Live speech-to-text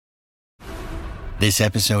This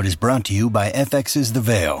episode is brought to you by FX's The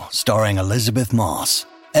Veil, starring Elizabeth Moss.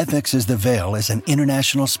 FX's The Veil is an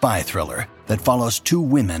international spy thriller that follows two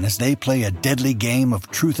women as they play a deadly game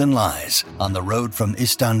of truth and lies on the road from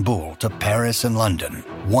Istanbul to Paris and London.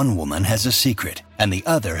 One woman has a secret, and the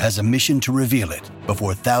other has a mission to reveal it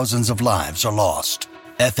before thousands of lives are lost.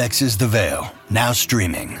 FX's The Veil, now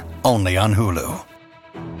streaming, only on Hulu.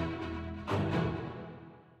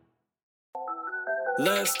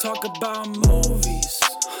 Let's talk about movies.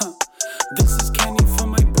 This is candy for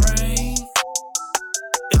my brain.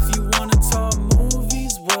 If you wanna talk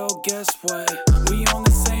movies, well, guess what? We on the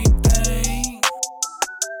same thing.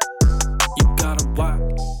 You gotta watch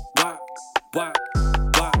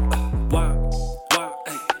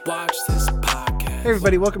this podcast. Hey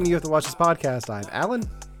everybody, welcome to You Have to Watch This Podcast. I'm Alan.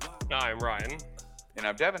 I'm Ryan. And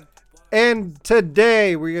I'm Devin. And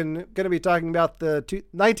today we're going to be talking about the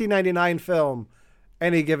 1999 film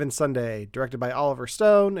Any Given Sunday, directed by Oliver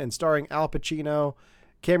Stone and starring Al Pacino,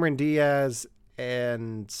 Cameron Diaz,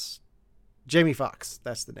 and Jamie Foxx.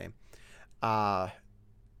 That's the name.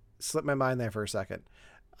 Slipped my mind there for a second.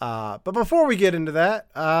 But before we get into that,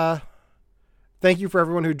 thank you for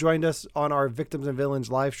everyone who joined us on our Victims and Villains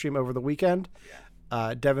live stream over the weekend.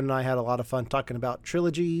 Devin and I had a lot of fun talking about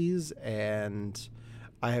trilogies, and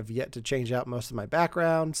I have yet to change out most of my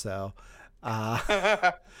background, so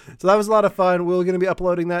that was a lot of fun. We're going to be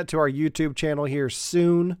uploading that to our YouTube channel here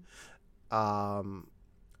soon. And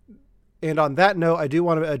on that note, I do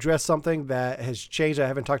want to address something that has changed. I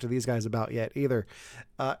haven't talked to these guys about yet either.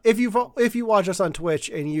 If you watch us on Twitch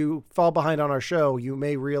and you fall behind on our show, you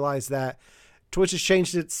may realize that Twitch has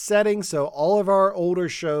changed its settings, so all of our older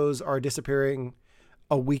shows are disappearing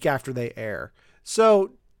a week after they air.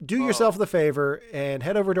 So do yourself the favor and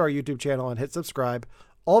head over to our YouTube channel and hit subscribe.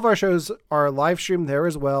 All of our shows are live streamed there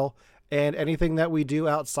as well, and anything that we do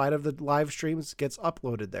outside of the live streams gets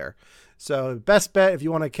uploaded there. So best bet, if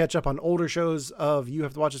you want to catch up on older shows of You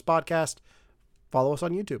Have to Watch This Podcast, follow us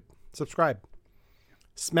on YouTube. Subscribe.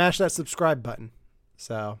 Smash that subscribe button.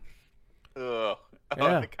 So, Yeah.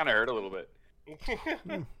 It kind of hurt a little bit.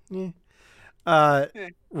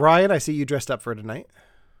 Ryan, I see you dressed up for tonight.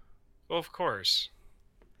 Well, of course.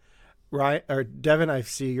 Ryan or Devin, I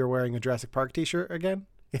see you're wearing a Jurassic Park t-shirt again.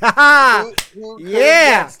 Who could have Yeah.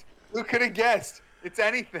 guessed? Who could have guessed? It's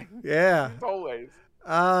anything. Yeah. It's always.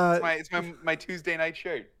 It's my Tuesday night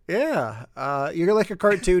shirt. Yeah. You're like a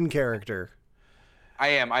cartoon character. I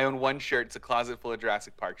am. I own one shirt. It's a closet full of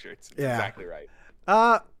Jurassic Park shirts. Yeah. Exactly right.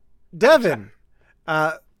 Devin,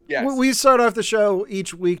 Yes. we start off the show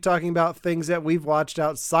each week talking about things that we've watched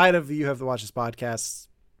outside of the You Have to Watch This Podcast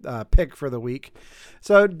pick for the week.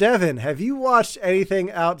 So, Devin, have you watched anything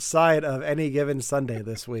outside of Any Given Sunday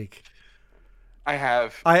this week? I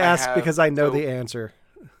have. I ask because I know the answer.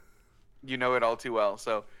 You know it all too well.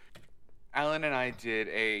 So, Alan and I did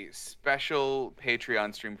a special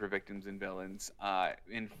Patreon stream for Victims and Villains.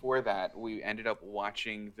 And for that, we ended up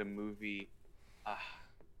watching the movie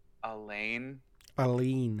Aline.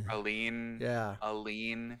 Yeah.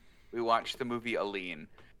 Aline. We watched the movie Aline.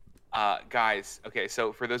 Guys, okay,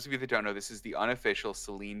 so for those of you that don't know, this is the unofficial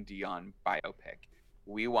Celine Dion biopic.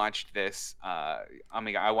 We watched this.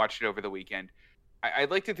 I watched it over the weekend.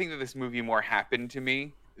 I'd like to think that this movie more happened to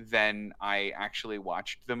me than I actually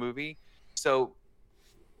watched the movie. So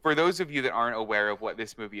for those of you that aren't aware of what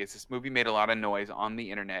this movie is, this movie made a lot of noise on the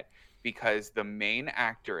internet because the main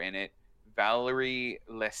actor in it, Valerie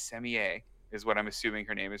Lesemier, is what I'm assuming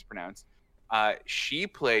her name is pronounced. She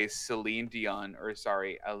plays Aline,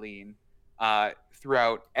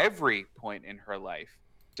 throughout every point in her life,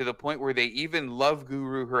 to the point where they even love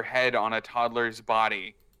guru her head on a toddler's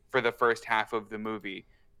body for the first half of the movie.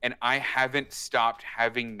 And I haven't stopped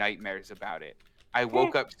having nightmares about it. I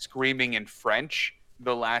woke up screaming in French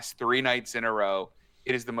the last 3 nights in a row.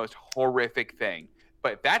 It is the most horrific thing.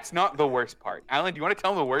 But that's not the worst part. Alan, do you want to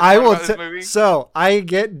tell them the worst part about this movie? So I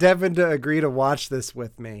get Devin to agree to watch this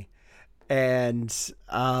with me. And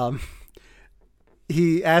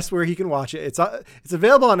he asked where he can watch it. It's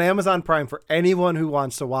available on Amazon Prime for anyone who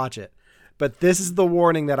wants to watch it. But this is the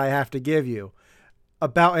warning that I have to give you.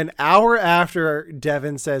 About an hour after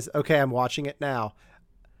Devin says, okay, I'm watching it now,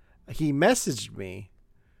 he messaged me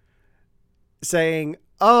saying,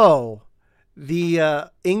 oh, the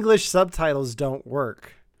English subtitles don't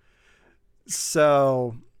work.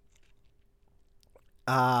 So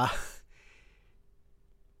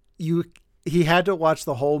he had to watch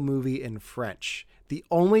the whole movie in French. The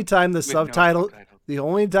only time the subtitles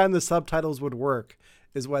would work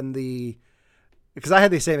is when because I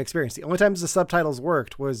had the same experience. The only times the subtitles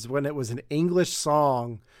worked was when it was an English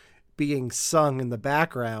song being sung in the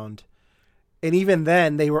background And even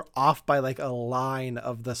then, they were off by like a line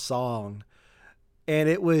of the song. And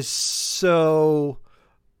it was so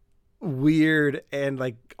weird and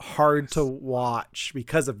like hard to watch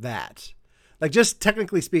because of that. Like, just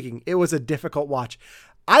technically speaking, it was a difficult watch.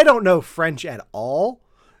 I don't know French at all.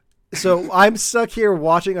 So I'm stuck here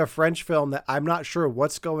watching a French film that I'm not sure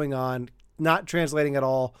what's going on, not translating at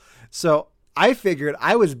all. So I figured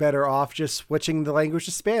I was better off just switching the language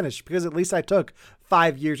to Spanish, because at least I took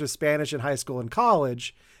 5 years of Spanish in high school and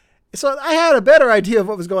college. So I had a better idea of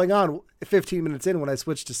what was going on 15 minutes in when I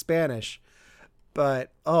switched to Spanish.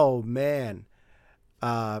 But, oh man.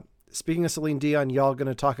 Speaking of Celine Dion, y'all going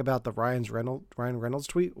to talk about the Ryan Reynolds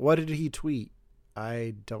tweet? What did he tweet?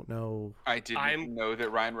 I don't know. I didn't know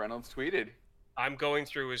that Ryan Reynolds tweeted. I'm going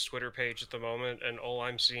through his Twitter page at the moment, and all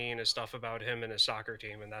I'm seeing is stuff about him and his soccer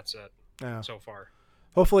team, and that's it so far.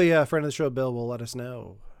 Hopefully a friend of the show, Bill, will let us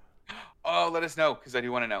know. Oh, let us know, because I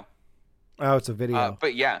do want to know. Oh, it's a video.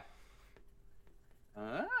 But yeah.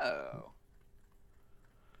 Oh.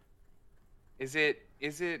 Is it?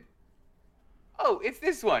 Oh, it's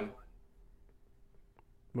this one.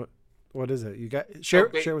 What is it? You got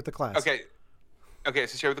share with the class. Okay,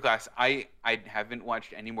 so share with the class. I haven't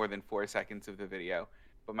watched any more than 4 seconds of the video,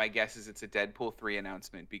 but my guess is it's a Deadpool 3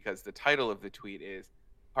 announcement, because the title of the tweet is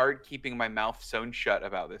 "Hard keeping my mouth sewn shut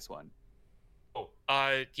about this one." Oh,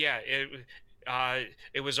 yeah,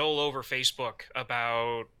 it was all over Facebook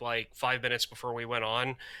about like 5 minutes before we went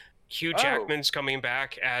on. Hugh Jackman's coming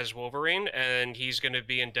back as Wolverine, and he's going to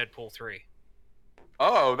be in Deadpool 3.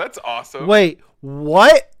 Oh, that's awesome. Wait,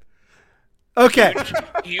 what? Okay.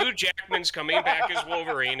 Hugh Jackman's coming back as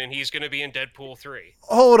Wolverine, and he's going to be in Deadpool 3.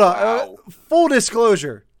 Hold on. Wow. Full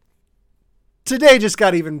disclosure. Today just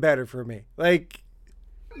got even better for me. Like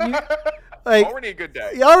already a good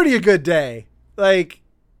day. Already a good day. Like,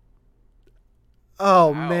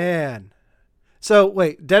 oh, wow. man. So,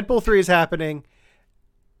 wait. Deadpool 3 is happening,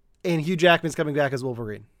 and Hugh Jackman's coming back as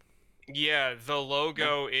Wolverine. Yeah, the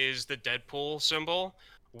logo is the Deadpool symbol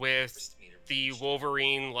with the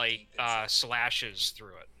Wolverine like slashes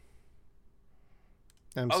through it.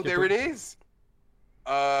 Oh, there it is.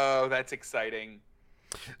 Oh, that's exciting.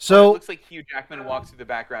 So it looks like Hugh Jackman walks through the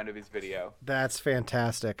background of his video. That's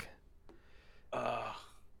fantastic. I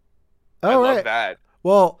love that.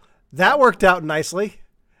 Well, that worked out nicely.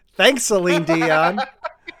 Thanks, Celine Dion.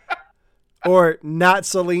 Or not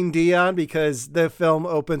Celine Dion, because the film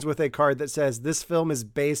opens with a card that says this film is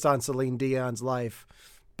based on Celine Dion's life,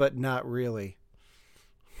 but not really.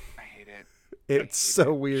 I hate it. It's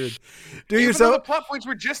so weird. Even though the plot points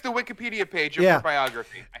were just the Wikipedia page of her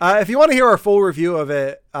biography. If you want to hear our full review of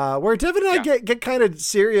it, where Devin and I get kind of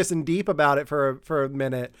serious and deep about it for a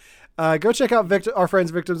minute, go check out our friends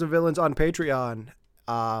Victims and Villains on Patreon,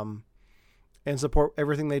 and support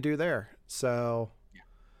everything they do there. So...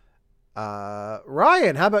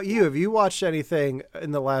 Ryan, how about you? Have you watched anything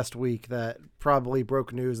in the last week that probably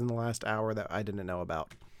broke news in the last hour that I didn't know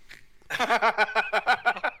about?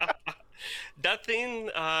 Nothing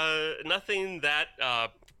that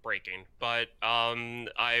breaking, but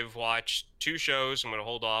I've watched 2 shows. I'm going to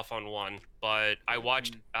hold off on one, but I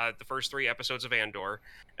watched the first 3 episodes of Andor,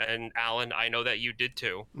 and Alan, I know that you did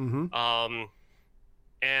too. Mm-hmm.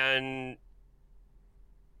 And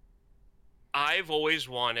I've always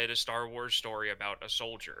wanted a Star Wars story about a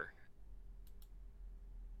soldier.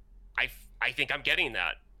 I think I'm getting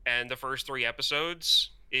that. And the first 3 episodes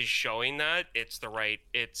is showing that this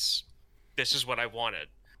is what I wanted.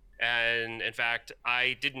 And in fact,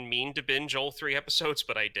 I didn't mean to binge all 3 episodes,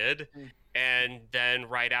 but I did. And then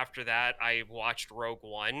right after that, I watched Rogue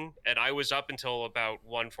One, and I was up until about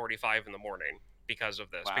 1:45 in the morning because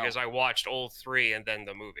of this, because I watched all 3 and then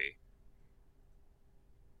the movie.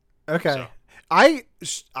 Okay. So. I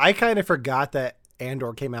kind of forgot that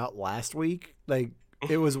Andor came out last week. Like,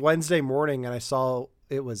 it was Wednesday morning and I saw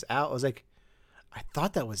it was out. I was like, I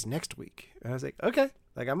thought that was next week. And I was like, okay,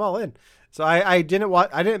 like I'm all in. So I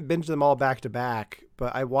didn't binge them all back to back,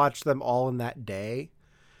 but I watched them all in that day.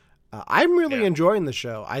 I'm really enjoying the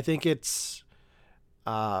show. I think it's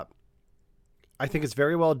very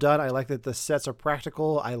well done. I like that the sets are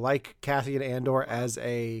practical. I like Cassian Andor as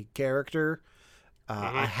a character.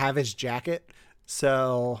 I have his jacket,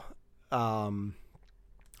 so I'm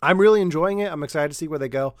really enjoying it. I'm excited to see where they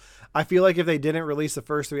go. I feel like if they didn't release the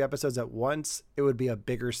first 3 episodes at once, it would be a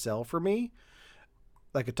bigger sell for me,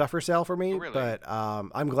 like a tougher sell for me. Really? But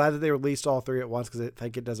I'm glad that they released all 3 at once, because I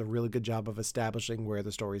think it does a really good job of establishing where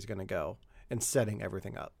the story is going to go and setting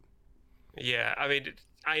everything up. Yeah, I mean,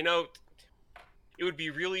 I know it would be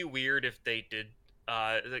really weird if they did.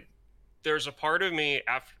 There's a part of me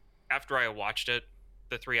after I watched it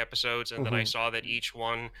the 3 episodes, and then I saw that each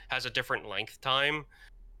one has a different length time,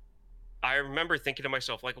 I remember thinking to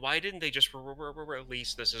myself, like, why didn't they just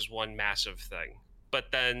release this as one massive thing?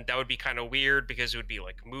 But then that would be kind of weird because it would be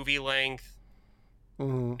like movie length.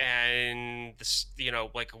 And this,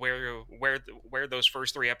 like where those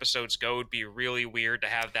first 3 episodes go would be really weird to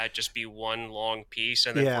have that just be one long piece,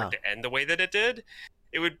 and then for it to end the way that it did,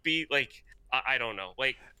 it would be like I don't know,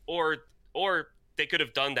 like or they could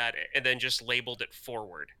have done that and then just labeled it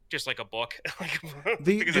forward, just like a book,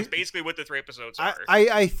 because that's basically what the 3 episodes are.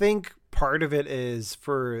 I think part of it is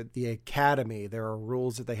for the Academy. There are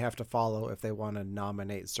rules that they have to follow if they want to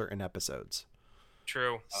nominate certain episodes.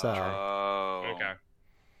 True. So okay.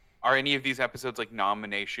 Are any of these episodes like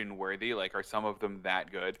nomination worthy? Like, are some of them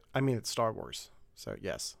that good? I mean, it's Star Wars, so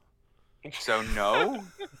yes. So no.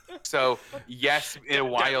 So yes, a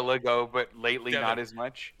while ago, but lately Devin, not as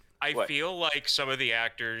much. I feel like some of the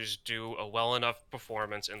actors do a well enough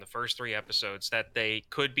performance in the first 3 episodes that they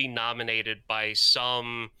could be nominated by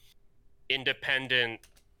some independent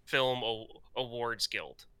film awards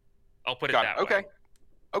guild. I'll put it that way.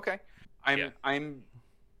 Okay. I'm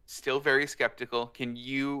still very skeptical. Can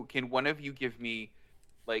one of you give me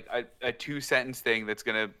like a 2-sentence thing that's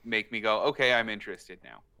gonna make me go, okay, I'm interested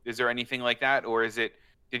now? Is there anything like that, or is it?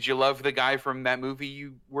 Did you love the guy from that movie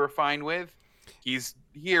you were fine with? He's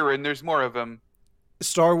here and there's more of him.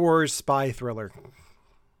 Star Wars spy thriller.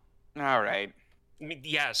 All right.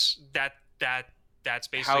 Yes, that's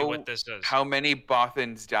basically what this is. How many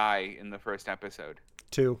Bothans die in the first episode?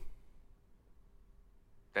 2.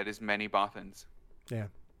 That is many Bothans. Yeah.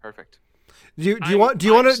 Perfect. Do you want to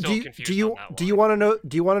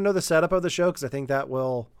know the setup of the show? Because I think that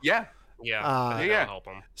will. Yeah. That'll help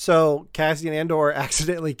him. So Cassian Andor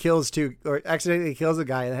accidentally kills a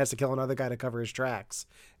guy and has to kill another guy to cover his tracks,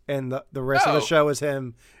 and the rest of the show is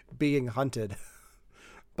him being hunted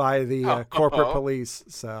by the corporate police.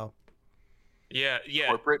 So. Yeah.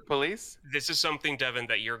 Corporate police. This is something, Devin,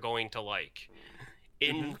 that you're going to like.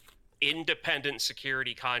 Independent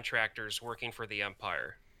security contractors working for the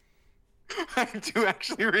Empire. I do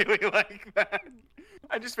actually really like that.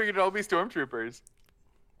 I just figured it'd all be stormtroopers.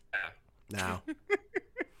 No.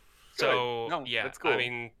 So that's cool. I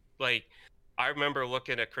mean, like, I remember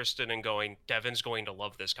looking at Kristen and going, Devin's going to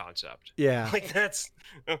love this concept. Yeah. Like, that's...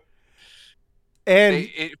 And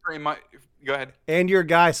go ahead. And your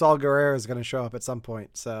guy, Saul Guerrero, is going to show up at some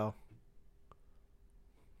point, so...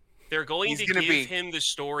 They're going to give him the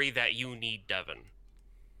story that you need, Devin.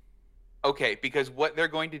 Okay, because what they're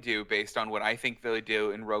going to do, based on what I think they'll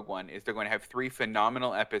do in Rogue One, is they're going to have 3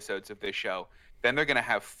 phenomenal episodes of this show. Then they're going to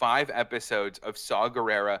have 5 episodes of Saw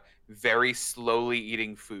Gerrera very slowly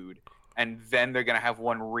eating food. And then they're going to have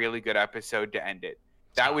one really good episode to end it.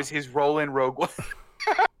 That was his role in Rogue One.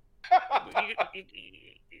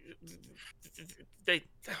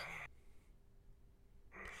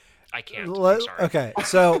 I can't. I'm sorry. Okay,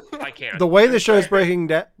 so I can't. The way the show is breaking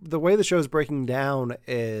down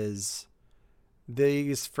is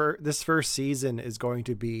this first season is going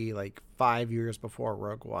to be like 5 years before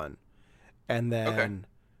Rogue One, and then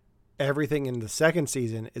everything in the second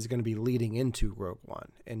season is going to be leading into Rogue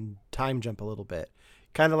One, and time jump a little bit,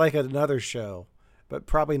 kind of like another show, but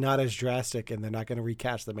probably not as drastic, and they're not going to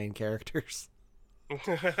recast the main characters.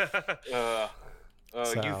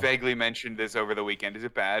 You vaguely mentioned this over the weekend. Is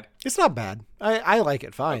it bad? It's not bad. I like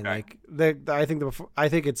it fine. Okay. Like I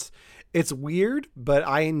think it's weird, but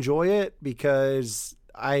I enjoy it because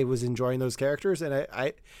I was enjoying those characters, and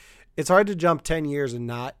it's hard to jump 10 years and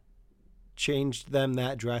not change them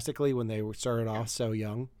that drastically when they started off so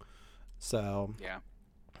young. So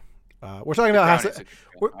we're talking about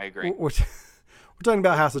I agree. We're talking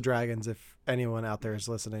about House of Dragons. If anyone out there is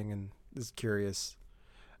listening and is curious.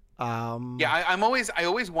 I always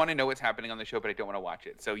want to know what's happening on the show, but I don't want to watch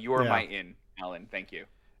it. So you are my in, Alan. Thank you.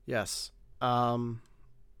 Yes. All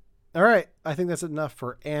right. I think that's enough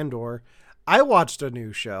for Andor. I watched a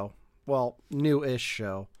new show. Well, new-ish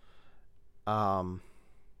show. A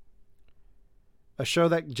show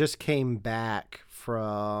that just came back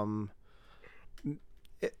from...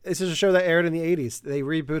 This is a show that aired in the 80s. They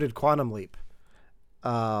rebooted Quantum Leap.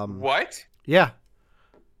 What? Yeah.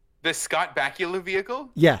 The Scott Bakula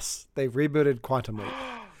vehicle? Yes, they've rebooted Quantum Leap.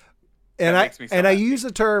 And I use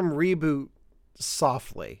the term reboot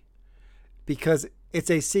softly because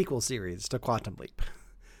it's a sequel series to Quantum Leap.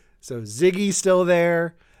 So Ziggy's still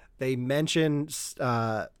there. They mention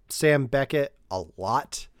Sam Beckett a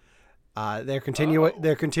lot. They're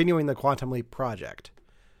continuing the Quantum Leap project.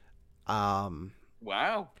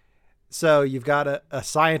 Wow. So you've got a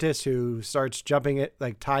scientist who starts jumping it,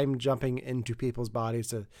 like time jumping into people's bodies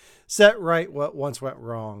to set right what once went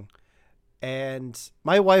wrong. And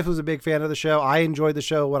my wife was a big fan of the show. I enjoyed the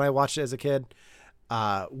show when I watched it as a kid.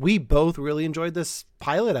 We both really enjoyed this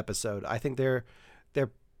pilot episode. I think they're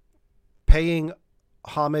paying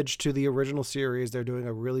homage to the original series. They're doing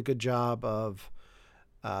a really good job of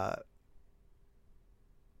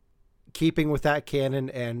keeping with that canon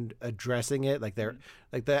and addressing it. Like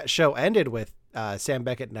that show ended with Sam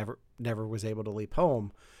Beckett never was able to leap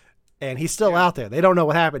home, and he's still out there. They don't know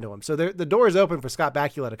what happened to him. So the door is open for Scott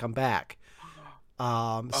Bakula to come back.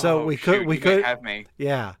 So we could have me.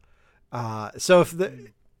 Yeah. So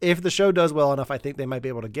if the show does well enough, I think they might be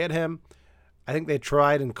able to get him. I think they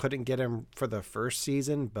tried and couldn't get him for the first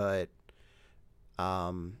season, but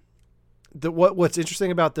what's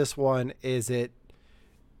interesting about this one is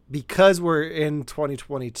because we're in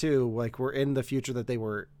 2022, like we're in the future that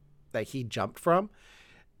he jumped from.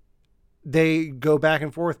 They go back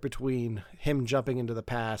and forth between him jumping into the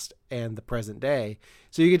past and the present day.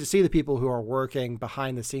 So you get to see the people who are working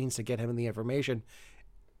behind the scenes to get him the information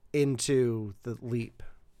into the leap.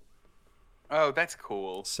 Oh, that's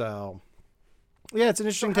cool. So yeah, it's an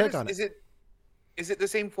interesting take on it. Is it the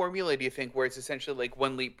same formula, do you think, where it's essentially like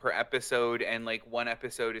one leap per episode and like one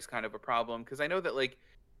episode is kind of a problem? Because I know that like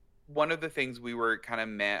one of the things we were kind of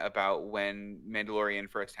meh about when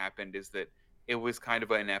Mandalorian first happened is that it was kind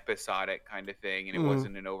of an episodic kind of thing and it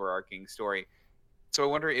wasn't an overarching story. So I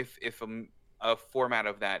wonder if a format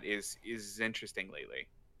of that is interesting lately.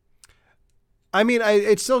 I mean,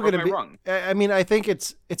 it's still going to be. Wrong? I mean, I think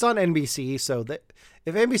it's on NBC, so that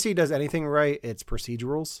if NBC does anything right, it's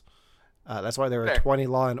procedurals. That's why there are 20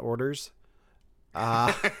 Law and Orders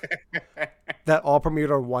that all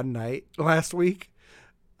premiered on one night last week.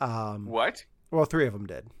 What? Well, 3 of them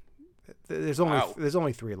did. There's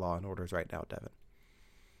only 3 Law and Orders right now, Devin.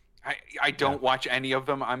 I don't watch any of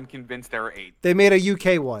them. I'm convinced there are 8. They made a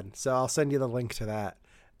UK one, so I'll send you the link to that.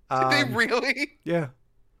 Did they really? Yeah.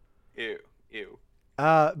 Ew.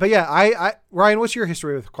 But yeah, I Ryan, what's your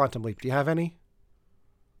history with Quantum Leap? Do you have any?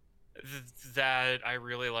 That I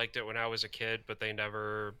really liked it when I was a kid, but then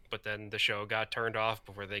the show got turned off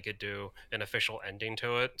before they could do an official ending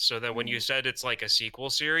to it. So then when you said it's like a sequel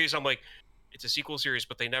series, I'm like, it's a sequel series,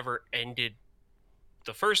 but they never ended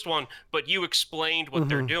the first one. But you explained what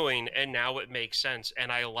they're doing, and now it makes sense.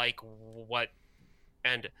 And I like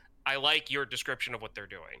your description of what they're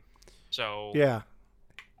doing. So yeah,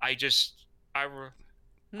 I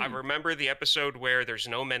remember the episode where there's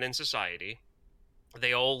no men in society.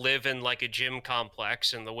 They all live in like a gym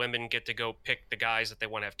complex, and the women get to go pick the guys that they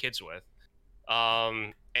want to have kids with.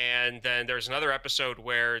 And then there's another episode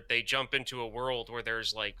where they jump into a world where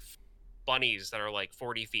there's like bunnies that are like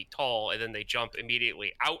 40 feet tall, and then they jump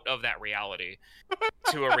immediately out of that reality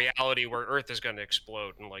to a reality where Earth is going to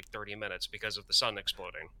explode in like 30 minutes because of the sun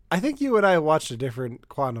exploding. I think you and I watched a different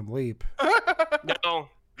Quantum Leap. No.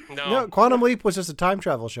 Quantum Leap was just a time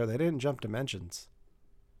travel show. They didn't jump dimensions.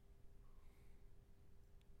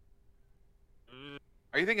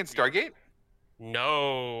 Are you thinking Stargate?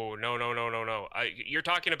 No. You're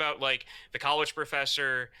talking about like the college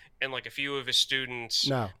professor and like a few of his students.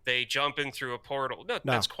 No. They jump in through a portal. No,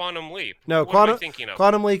 that's Quantum Leap. No, what am I thinking of?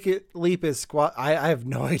 Quantum Leap is I have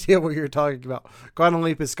no idea what you're talking about. Quantum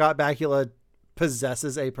Leap is Scott Bakula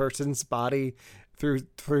possesses a person's body through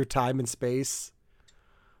time and space.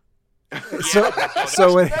 That's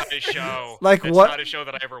not a show. Like that's what? Not a show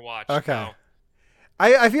that I ever watched. Okay. No.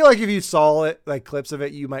 I feel like if you saw it, like clips of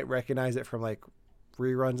it, you might recognize it from like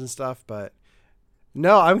reruns and stuff. But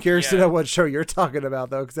no, I'm curious to know what show you're talking about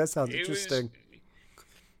though, because that sounds interesting.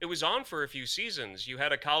 It was on for a few seasons. You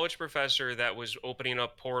had a college professor that was opening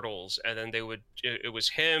up portals, and then it was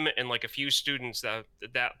him and like a few students that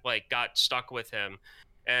like got stuck with him,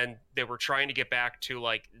 and they were trying to get back to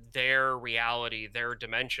like their reality, their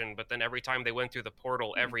dimension. But then every time they went through the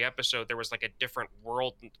portal, every episode there was like a different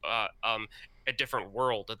world, that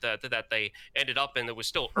they ended up in. It was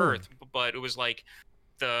still Earth, but it was like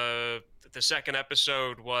the second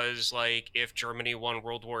episode was like, if Germany won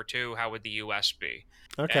World War II, how would the U.S. be?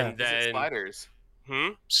 Okay. And then Sliders.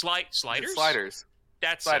 Sliders. Sliders.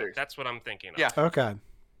 That's Sliders. it. That's what I'm thinking of. Yeah. Okay.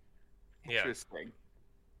 Yeah. Interesting.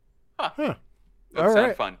 Huh. That All sounds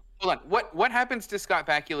right. fun. Hold on. What happens to Scott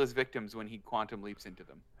Bakula's victims when he quantum leaps into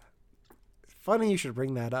them? Funny you should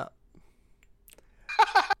bring that up.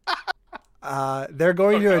 They're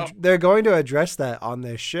going to address that on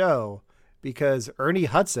this show because Ernie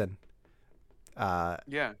Hudson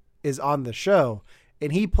is on the show,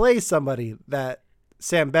 and he plays somebody that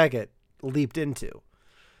Sam Beckett leaped into.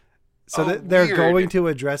 So Oh, they're weird. going to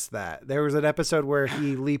address that. There was an episode where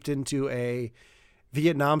he leaped into a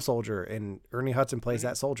Vietnam soldier, and Ernie Hudson plays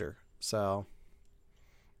that soldier. So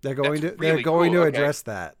they're going That's to they're really going cool. to Okay. address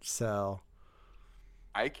that. So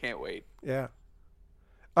I can't wait. yeah.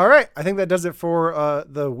 All right, I think that does it for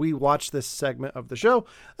the We Watch This segment of the show.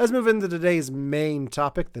 Let's move into today's main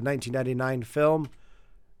topic, the 1999 film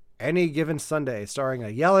Any Given Sunday, starring a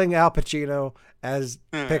yelling Al Pacino as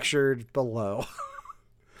pictured below.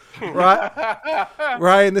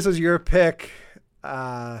 Ryan, this was your pick.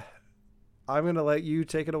 I'm going to let you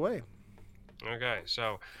take it away. Okay,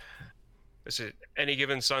 so this is Any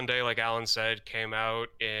Given Sunday, like Alan said, came out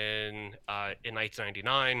in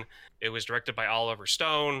 1999. It was directed by Oliver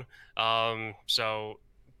Stone. So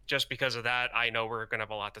just because of that, I know we're gonna have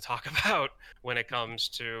a lot to talk about when it comes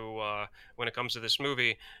to this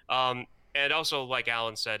movie. And also, like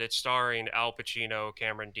Alan said, it's starring Al Pacino,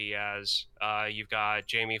 Cameron Diaz. You've got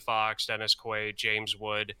Jamie Foxx, Dennis Quaid, James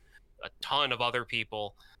Wood, a ton of other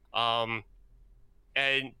people. And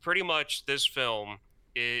pretty much this film,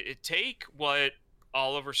 it take what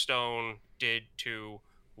Oliver Stone did to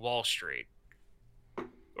Wall Street,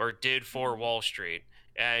 or did for Wall Street,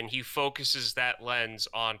 and he focuses that lens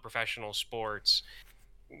on professional sports,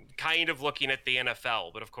 kind of looking at the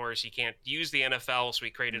NFL. But of course, he can't use the NFL, so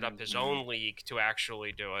he created up his own league to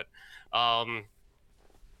actually do it. I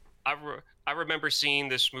remember seeing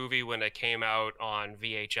this movie when it came out on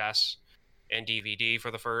VHS and DVD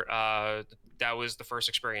for the first. That was the first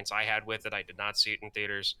experience I had with it. I did not see it in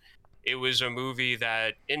theaters. It was a movie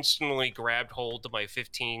that instantly grabbed hold of my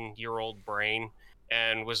 15-year-old brain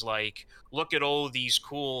and was like, look at all of these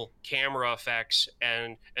cool camera effects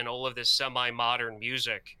and all of this semi-modern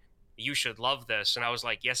music. You should love this. And I was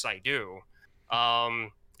like, yes, I do.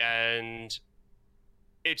 And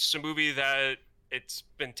it's a movie that it's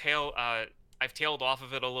been I've tailed off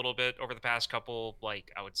of it a little bit over the past couple,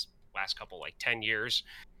 like 10 years.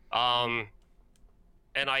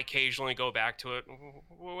 And I occasionally go back to it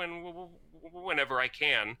whenever I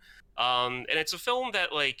can. And it's a film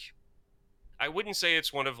that, like, I wouldn't say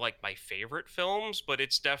it's one of like my favorite films, but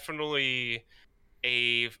it's definitely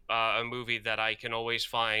a movie that I can always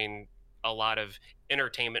find a lot of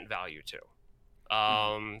entertainment value to.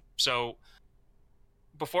 So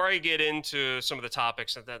before I get into some of the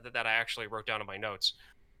topics that I actually wrote down in my notes,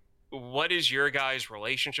 what is your guys'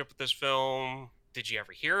 relationship with this film? Did you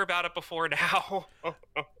ever hear about it before now?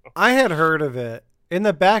 I had heard of it. In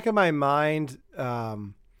the back of my mind,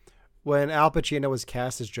 when Al Pacino was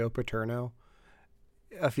cast as Joe Paterno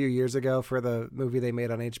a few years ago for the movie they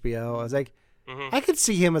made on HBO, I was like, I could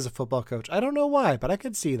see him as a football coach. I don't know why, but I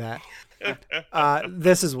could see that.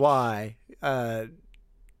 This is why. I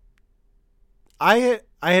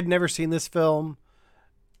had never seen this film.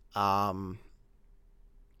 I'm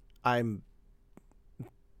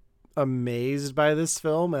amazed by this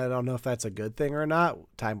film. I don't know if that's a good thing or not.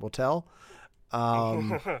 Time will tell.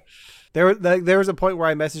 There was a point where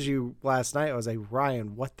I messaged you last night. I was like,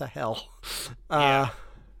 Ryan, what the hell? Yeah.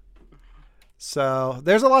 So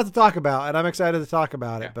there's a lot to talk about, and I'm excited to talk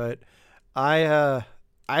about it. But I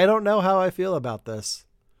don't know how I feel about this.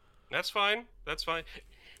 That's fine. That's fine.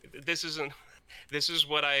 This is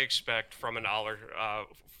what I expect from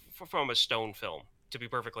from a Stone film, to be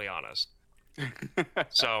perfectly honest.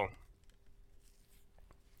 So,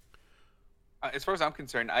 as far as I'm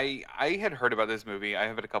concerned, I had heard about this movie. I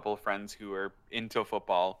have a couple of friends who are into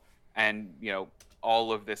football and,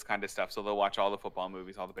 all of this kind of stuff. So they'll watch all the football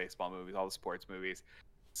movies, all the baseball movies, all the sports movies.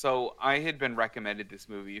 So I had been recommended this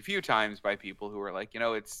movie a few times by people who were like,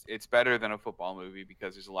 it's better than a football movie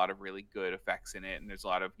because there's a lot of really good effects in it. And there's a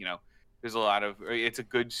lot of, it's a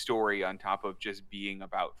good story on top of just being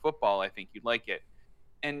about football. I think you'd like it.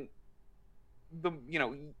 And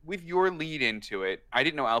with your lead into it, I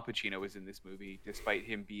didn't know Al Pacino was in this movie, despite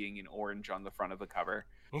him being in orange on the front of the cover.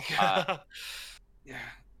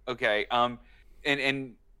 Okay.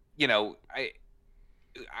 And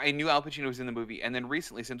I knew Al Pacino was in the movie, and then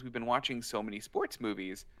recently, since we've been watching so many sports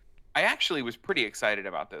movies, I actually was pretty excited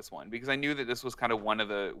about this one because I knew that this was kind of one of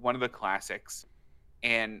the classics,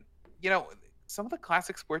 and some of the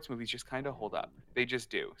classic sports movies just kind of hold up. They just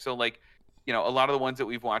do. So like, a lot of the ones that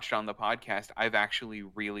we've watched on the podcast, I've actually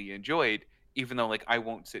really enjoyed, even though like I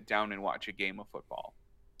won't sit down and watch a game of football.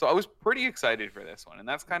 So I was pretty excited for this one, and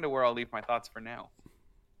that's kind of where I'll leave my thoughts for now.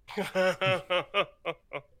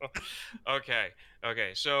 Okay.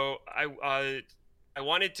 So I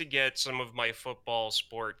wanted to get some of my football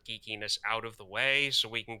sport geekiness out of the way so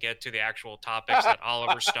we can get to the actual topics that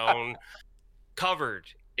Oliver Stone covered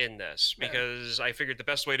in this, because I figured the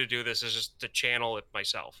best way to do this is just to channel it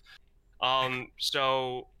myself.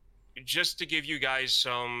 So just to give you guys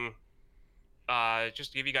some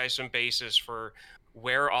basis for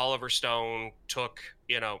where Oliver Stone took,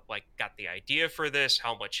 got the idea for this,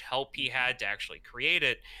 how much help he had to actually create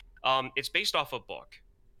it. It's based off a book.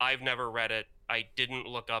 I've never read it. I didn't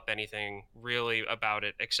look up anything really about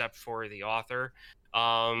it except for the author.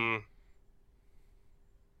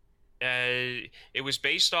 It was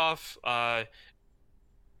based off a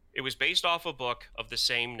book of the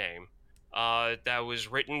same name that was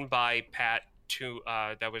written by Pat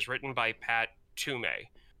Toomey,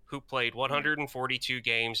 who played 142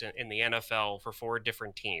 games in the NFL for 4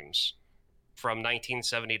 different teams from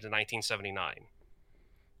 1970 to 1979.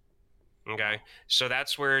 Okay, so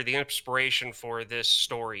that's where the inspiration for this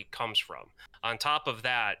story comes from. On top of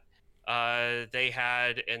that, they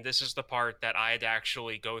had, and this is the part that I had to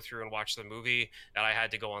actually go through and watch the movie, and I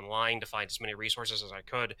had to go online to find as many resources as I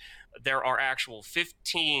could. There are actual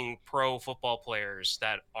 15 pro football players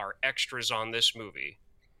that are extras on this movie.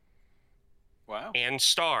 Wow. And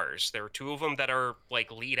stars. There are 2 of them that are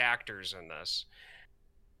like lead actors in this.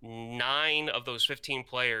 9 of those 15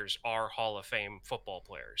 players are Hall of Fame football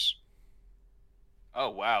players. Oh,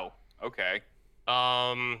 wow. Okay.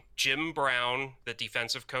 Jim Brown, the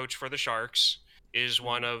defensive coach for the Sharks, is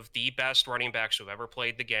one of the best running backs who've ever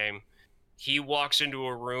played the game. He walks into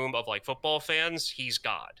a room of like football fans, he's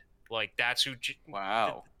God. Like that's who.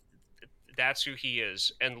 Wow. That's who he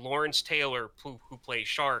is. And Lawrence Taylor, who plays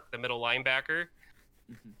Shark, the middle linebacker,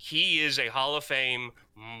 he is a Hall of Fame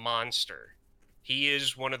monster. He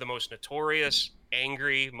is one of the most notorious,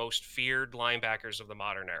 angry, most feared linebackers of the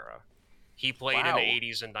modern era. He played in the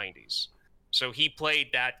 80s and 90s. So he played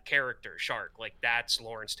that character, Shark. Like, that's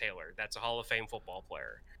Lawrence Taylor. That's a Hall of Fame football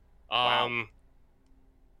player. Wow.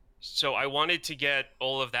 So I wanted to get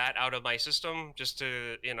all of that out of my system, just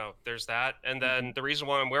to, there's that. And then the reason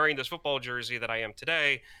why I'm wearing this football jersey that I am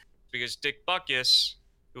today, because Dick Butkus,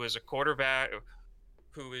 who is a quarterback,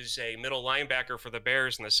 who is a middle linebacker for the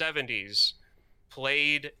Bears in the 70s,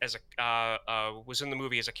 played as was in the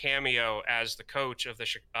movie as a cameo as the coach of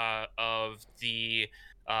the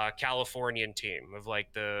Californian team of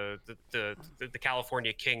like the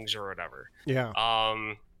California Kings or whatever. Yeah.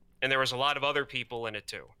 And there was a lot of other people in it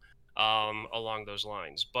too, along those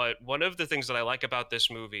lines. But one of the things that I like about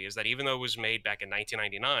this movie is that even though it was made back in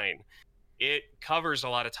 1999, it covers a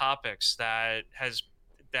lot of topics that has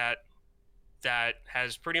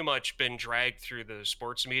pretty much been dragged through the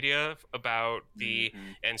sports media about the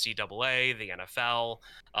NCAA, the NFL.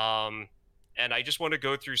 And I just want to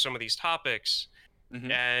go through some of these topics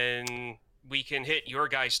and we can hit your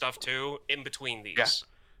guys' stuff too in between these.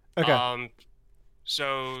 Yeah. Okay.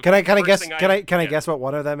 So can I guess? Can I guess what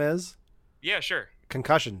one of them is? Yeah, sure.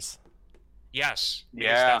 Concussions. Yes.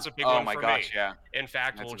 Yeah. That's a big one for me. Yeah. In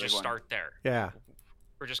fact, That's we'll a big just one. start there. Yeah.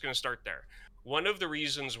 We're just going to start there. One of the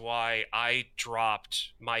reasons why I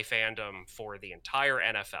dropped my fandom for the entire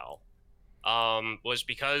NFL was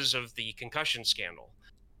because of the concussion scandal.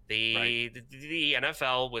 The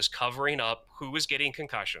NFL was covering up who was getting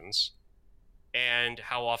concussions and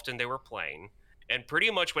how often they were playing. And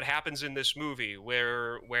pretty much what happens in this movie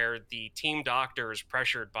where the team doctor is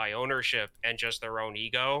pressured by ownership and just their own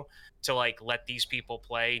ego to like let these people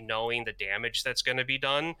play knowing the damage that's going to be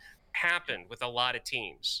done happened with a lot of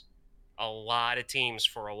teams. A lot of teams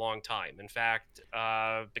for a long time. In fact,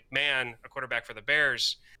 McMahon, a quarterback for the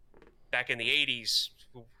Bears back in the 80s,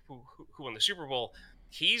 who won the Super Bowl,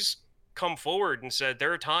 he's come forward and said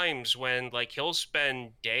there are times when like he'll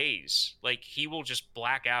spend days, like he will just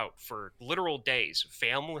black out for literal days.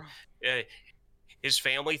 His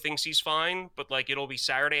family thinks he's fine, but like it'll be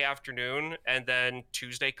Saturday afternoon and then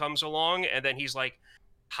Tuesday comes along and then he's like,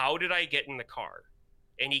 how did I get in the car?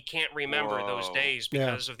 And he can't remember those days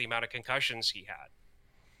because of the amount of concussions he had.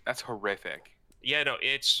 That's horrific. Yeah, no,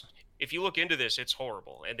 if you look into this, it's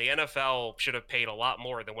horrible. And the NFL should have paid a lot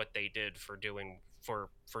more than what they did for doing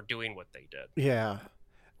what they did. Yeah.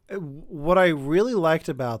 What I really liked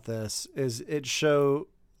about this is it showed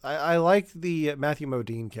I liked the Matthew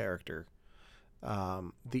Modine character.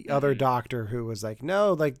 The other doctor who was like,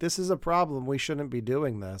 no, like this is a problem. We shouldn't be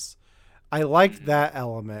doing this. I liked that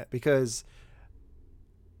element because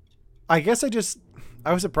I guess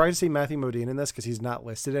I was surprised to see Matthew Modine in this because he's not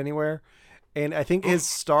listed anywhere. And I think his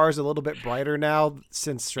star's a little bit brighter now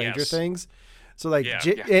since Stranger Things. So like,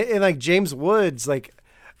 and like James Woods, like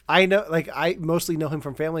I know, like I mostly know him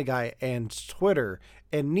from Family Guy and Twitter,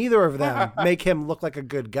 and neither of them make him look like a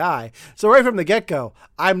good guy. So right from the get-go,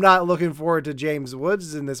 I'm not looking forward to James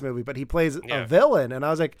Woods in this movie, but he plays a villain. And I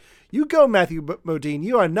was like, you go Matthew Modine.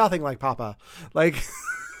 You are nothing like Papa. Like,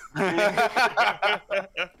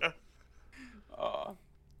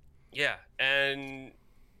 Yeah, and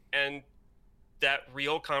that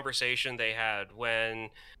real conversation they had when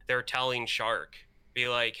they're telling Shark, be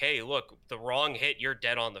like, "Hey, look, the wrong hit, you're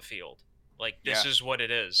dead on the field. Like this Yeah. is what it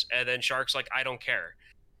is." And then Shark's like, "I don't care.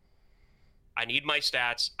 I need my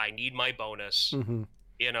stats. I need my bonus." Mm-hmm.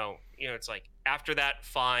 It's like after that,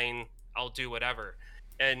 fine, I'll do whatever.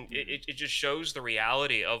 And it just shows the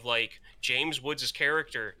reality of like James Woods'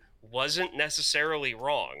 character wasn't necessarily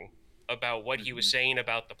wrong about what he was saying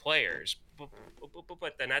about the players,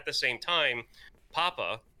 but then at the same time,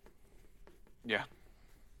 Papa, Yeah.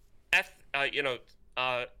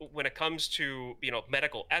 when it comes to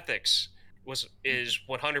medical ethics, is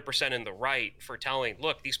 100% in the right for telling,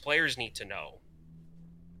 look, these players need to know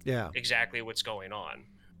exactly what's going on.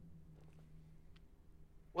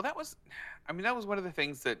 Well, that was one of the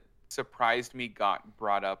things that surprised me got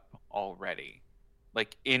brought up already.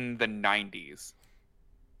 Like in the 90s,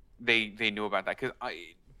 they knew about that, because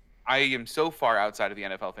I am so far outside of the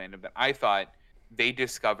NFL fandom that I thought they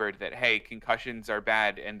discovered that, hey, concussions are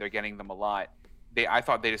bad and they're getting them a lot. I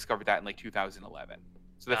thought they discovered that in like 2011.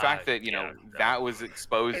 So the fact that that was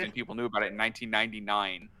exposed and people knew about it in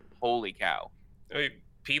 1999, holy cow! I mean,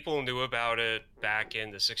 people knew about it back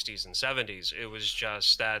in the 60s and 70s. It was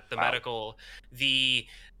just that the medical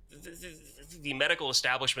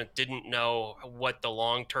establishment didn't know what the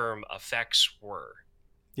long-term effects were.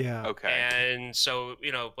 Yeah. Okay. And so,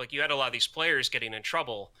 like you had a lot of these players getting in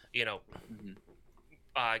trouble, getting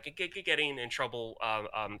in trouble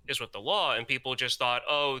is with the law, and people just thought,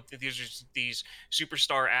 oh, these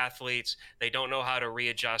superstar athletes, they don't know how to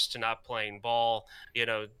readjust to not playing ball,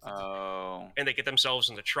 and they get themselves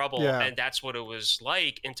into trouble. And that's what it was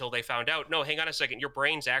like until they found out, no, hang on a second, your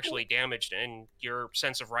brain's actually damaged and your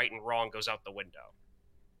sense of right and wrong goes out the window.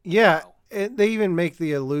 Yeah, they even make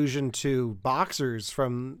the allusion to boxers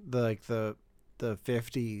from the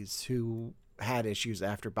 50s who had issues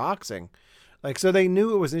after boxing. Like, so they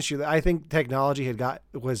knew it was an issue. I think technology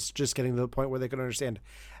was just getting to the point where they could understand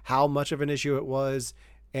how much of an issue it was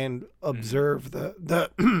and observe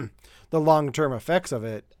the long-term effects of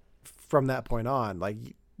it from that point on. Like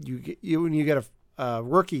when you get a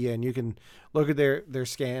rookie in, you can look at their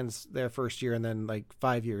scans their first year, and then like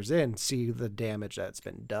 5 years in, see the damage that's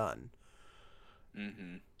been done.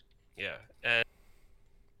 Mm-hmm. Yeah. And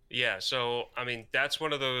yeah, so I mean that's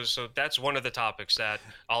one of those. So that's one of the topics that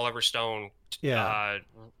Oliver Stone,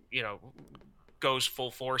 goes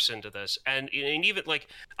full force into this, and even like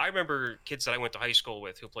I remember kids that I went to high school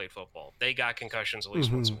with who played football. They got concussions at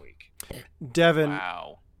least once a week. Devin,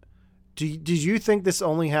 wow. Did you think this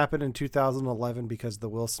only happened in 2011 because the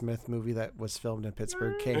Will Smith movie that was filmed in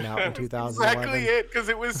Pittsburgh came out in 2011? Exactly it, because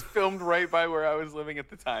it was filmed right by where I was living at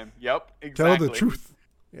the time. Yep, exactly. Tell the truth.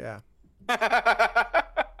 Yeah.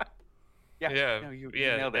 Yeah. No, you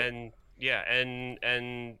nailed it.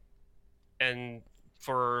 And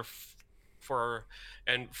for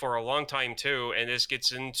a long time too, and this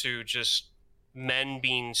gets into just men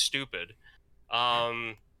being stupid.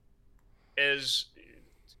 As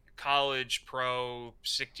college, pro,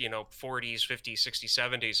 40s, 50s, 60s,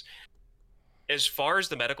 70s, as far as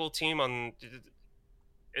the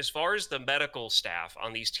medical staff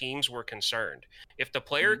on these teams were concerned, if the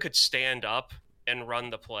player could stand up and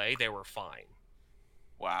run the play, they were fine.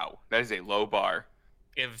 Wow, that is a low bar.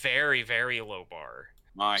 A very, very low bar.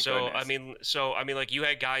 My goodness. I mean, like you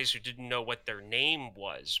had guys who didn't know what their name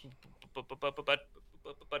was, but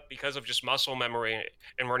because of just muscle memory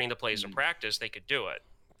and running the plays in practice, they could do it.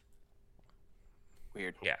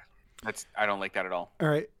 Weird. Yeah. I don't like that at all. All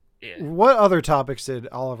right. Yeah. What other topics did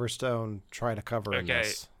Oliver Stone try to cover in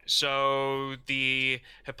this? So the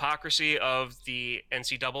hypocrisy of the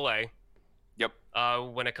NCAA. Yep.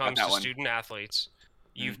 When it comes to student athletes,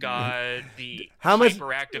 you've got the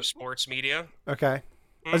hyperactive sports media. Okay.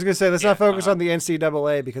 I was gonna say let's not focus on the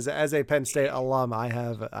NCAA because as a Penn State alum, I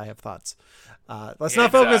have thoughts. Let's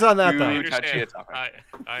not focus on that though.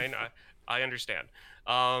 I understand.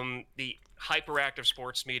 The hyperactive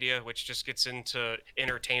sports media, which just gets into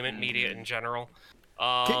entertainment media in general.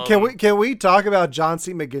 Can we talk about John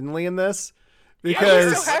C. McGinley in this?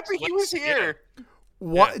 Because I'm so happy he was here.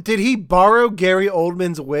 What did he borrow Gary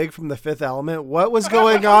Oldman's wig from The Fifth Element? What was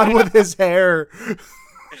going on with his hair?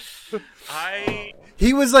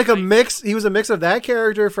 He was like a mix. He was a mix of that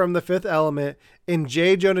character from The Fifth Element and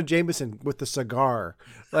J. Jonah Jameson with the cigar.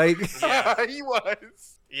 Like, yeah, he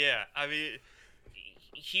was. Yeah, I mean,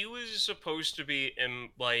 he was supposed to be in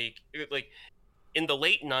like in the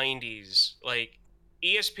late '90s. Like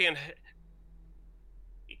ESPN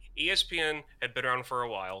had been around for a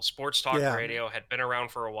while. Sports talk radio had been around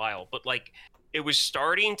for a while, but like it was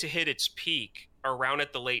starting to hit its peak around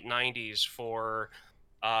at the late 90s for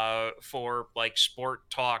like sport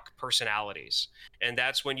talk personalities, and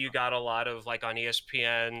that's when you got a lot of like on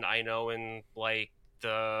ESPN. I know in like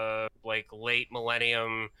the like late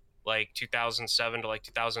millennium, like 2007 to like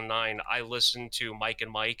 2009, I listened to Mike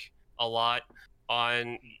and Mike a lot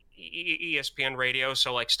on ESPN radio.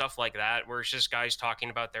 So like stuff like that, where it's just guys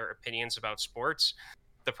talking about their opinions about sports.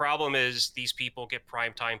 The problem is these people get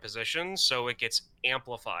primetime positions, so it gets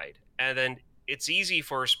amplified, and then it's easy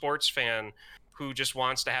for a sports fan who just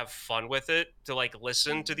wants to have fun with it to like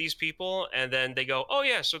listen to these people, and then they go, oh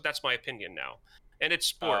yeah, so that's my opinion now, and it's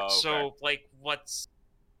sports. Oh, okay. So like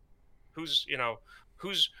who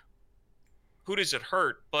does it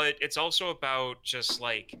hurt? But it's also about just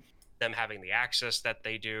like them having the access that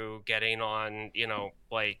they do, getting on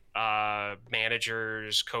like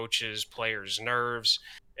managers, coaches, players' nerves.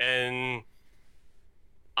 And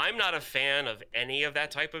I'm not a fan of any of that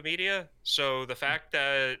type of media, so the fact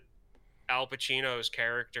that Al Pacino's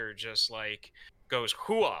character just like goes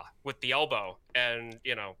hooah with the elbow and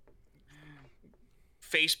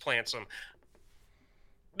face plants him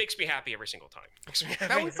makes me happy every single time.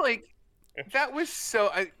 That was so.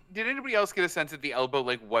 Did anybody else get a sense that the elbow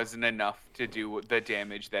like wasn't enough to do the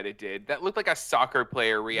damage that it did? That looked like a soccer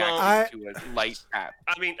player reacting to a light tap.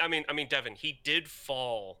 I mean, Devin, he did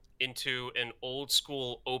fall into an old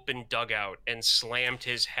school open dugout and slammed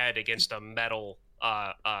his head against a metal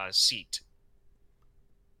seat.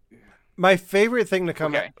 My favorite thing to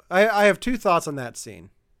come. Okay. I have two thoughts on that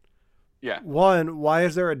scene. Yeah. One, why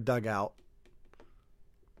is there a dugout?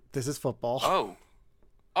 This is football.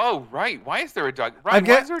 Oh, right. Why is there a dugout? Why is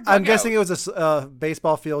there a dugout? I'm guessing it was a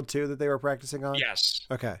baseball field too that they were practicing on. Yes.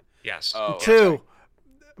 Okay. Yes. Oh, Two,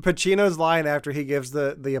 Pacino's line after he gives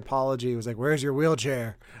the apology was like, "Where's your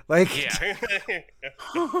wheelchair?" Like, Yeah.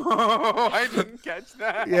 Oh, I didn't catch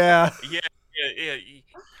that. yeah. Yeah.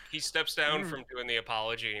 He steps down from doing the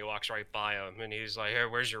apology and he walks right by him and he's like, "Hey,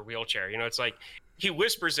 where's your wheelchair?" It's like he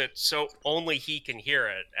whispers it so only he can hear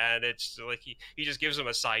it, and it's like he just gives him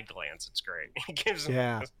a side glance. It's great. He gives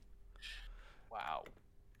him Wow.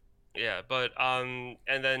 Yeah, but and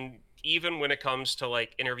then even when it comes to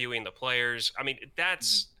like interviewing the players, I mean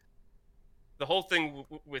that's the whole thing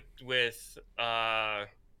with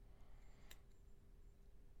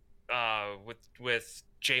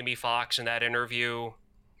Jamie Foxx in that interview.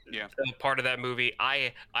 Yeah. Part of that movie.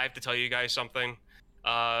 I have to tell you guys something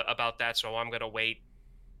about that, so I'm gonna wait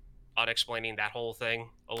on explaining that whole thing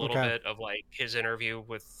a little bit of like his interview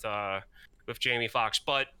with Jamie Foxx.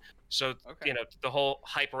 But so the whole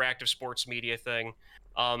hyperactive sports media thing,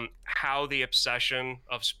 how the obsession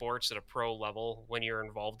of sports at a pro level when you're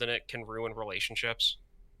involved in it can ruin relationships.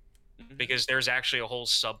 Because there's actually a whole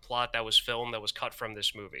subplot that was filmed that was cut from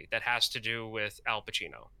this movie that has to do with Al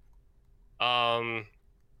Pacino.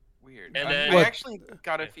 Weird. And then, I actually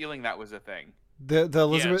got a feeling that was a thing. The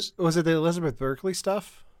Elizabeth was it the Elizabeth Berkley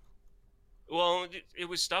stuff? Well, it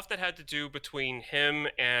was stuff that had to do between him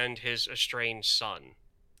and his estranged son.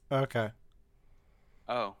 Okay.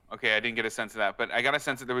 Oh, okay. I didn't get a sense of that, but I got a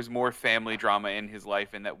sense that there was more family drama in his life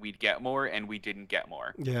and that we'd get more, and we didn't get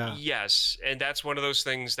more. Yeah. Yes, and that's one of those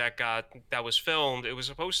things that was filmed. It was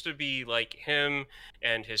supposed to be like him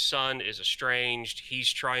and his son is estranged.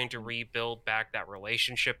 He's trying to rebuild back that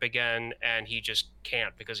relationship again, and he just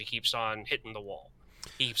can't because he keeps on hitting the wall.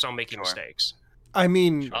 He keeps on making mistakes. I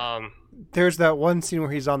mean, there's that one scene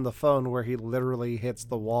where he's on the phone where he literally hits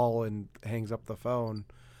the wall and hangs up the phone.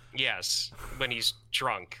 Yes, when he's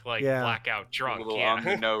drunk, like blackout drunk. A little on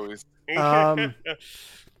the nose. And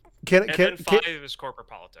then 5 is corporate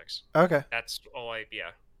politics. Okay. That's all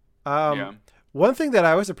One thing that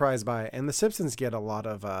I was surprised by, and The Simpsons get a lot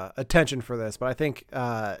of attention for this, but I think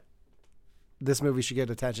this movie should get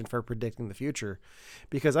attention for predicting the future,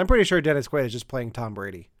 because I'm pretty sure Dennis Quaid is just playing Tom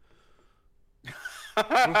Brady.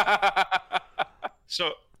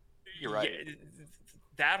 So you're right.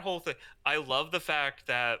 That whole thing, I love the fact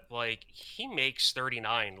that like he makes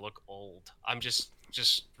 39 look old. I'm just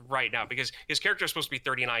right now because his character is supposed to be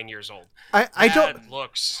 39 years old. I don't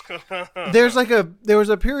looks. there was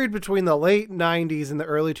a period between the late 90s and the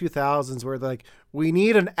early 2000s where like we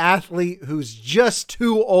need an athlete who's just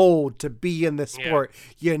too old to be in this sport.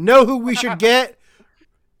 You know who we should get?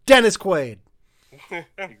 Dennis Quaid.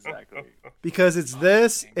 Exactly. Because it's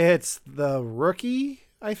the Rookie,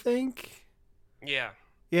 I think. Yeah.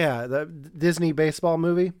 Yeah, the Disney baseball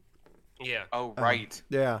movie. Yeah. Oh, right.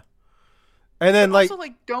 Yeah. And then also,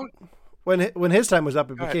 don't when his time was up,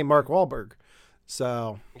 it became Mark Wahlberg.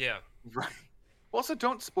 So yeah. Right. Also,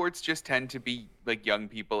 don't sports just tend to be like young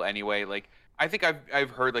people anyway? Like I think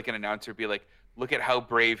I've heard like an announcer be like, "Look at how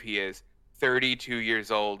brave he is. 32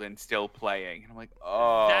 years old and still playing. And I'm like,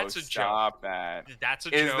 oh, That's a stop that. That's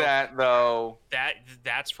a Is joke. that though?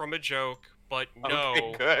 That's from a joke, but no.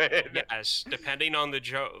 Okay, good. Yes, depending on the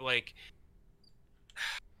joke, like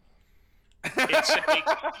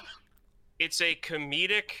it's a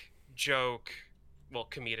comedic joke. Well,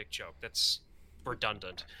 comedic joke. That's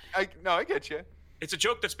redundant. I get you. It's a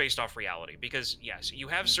joke that's based off reality because yes, you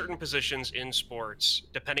have certain positions in sports,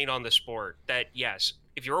 depending on the sport, that yes,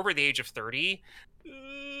 if you're over the age of 30,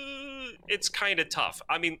 it's kind of tough.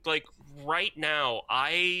 I mean, like right now,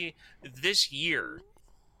 this year,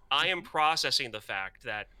 I am processing the fact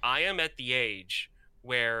that I am at the age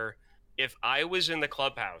where if I was in the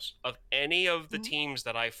clubhouse of any of the teams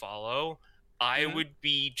that I follow, I would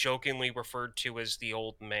be jokingly referred to as the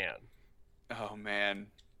old man. Oh, man.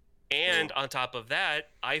 And on top of that,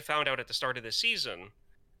 I found out at the start of the season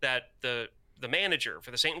that the manager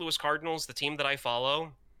for the St. Louis Cardinals, the team that I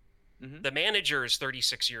follow, the manager is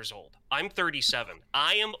 36 years old. I'm 37.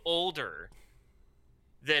 I am older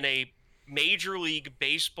than a Major League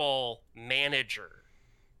Baseball manager.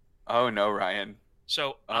 Oh, no, Ryan.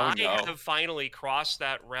 So I have finally crossed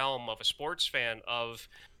that realm of a sports fan of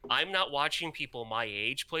I'm not watching people my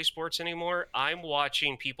age play sports anymore. I'm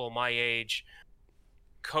watching people my age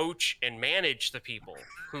coach and manage the people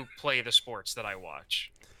who play the sports that I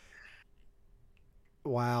watch.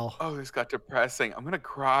 Wow. Oh, this got depressing. I'm going to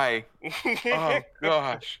cry. Oh,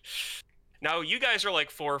 gosh. Now you guys are like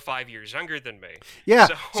 4 or 5 years younger than me. Yeah.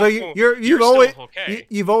 So you've always still okay.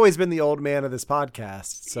 you've always been the old man of this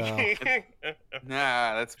podcast. So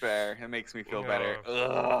Nah, that's fair. It makes me feel better.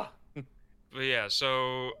 Ugh. But yeah,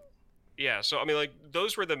 so I mean, like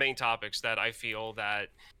those were the main topics that I feel that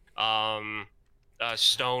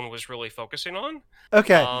Stone was really focusing on.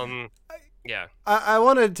 okay. Yeah. I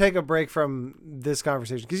want to take a break from this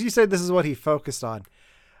conversation because you said this is what he focused on.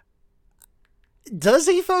 Does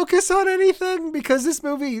he focus on anything? Because this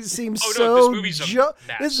movie seems this movie's a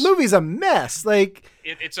mess. This movie's a mess. Like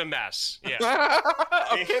it's a mess. Yeah.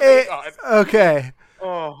 Okay.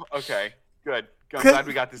 Oh, okay. Good. I'm glad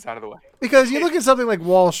we got this out of the way. Because you look at something like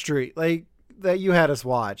Wall Street, like that you had us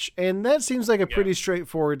watch, and that seems like a pretty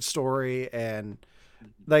straightforward story and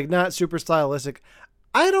like not super stylistic.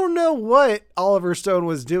 I don't know what Oliver Stone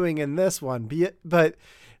was doing in this one, but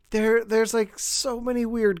there's like so many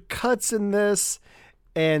weird cuts in this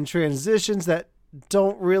and transitions that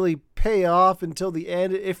don't really pay off until the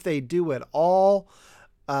end, if they do at all.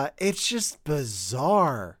 It's just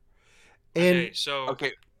bizarre. And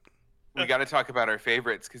okay, we got to talk about our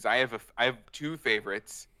favorites because I have two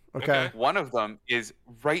favorites. Okay. One of them is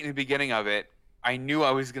right in the beginning of it. I knew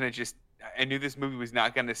this movie was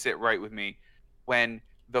not going to sit right with me when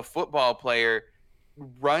the football player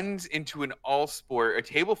runs into a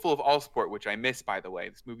table full of all sport, which I miss, by the way.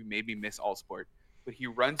 This movie made me miss all sport. But he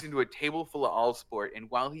runs into a table full of all sport, and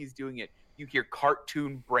while he's doing it, you hear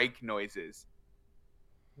cartoon brake noises.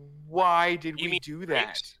 Why did we do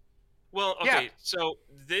that? Well, okay, so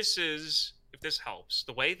this is, if this helps,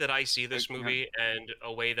 the way that I see this movie and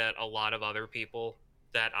a way that a lot of other people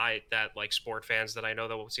that like sport fans that I know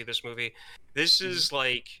that will see this movie, this is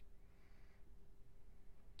like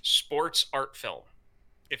sports art film.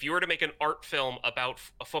 If you were to make an art film about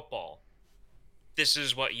a football, this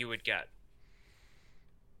is what you would get.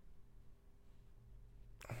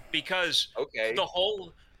 Because the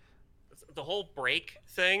whole break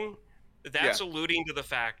thing, that's alluding to the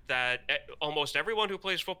fact that almost everyone who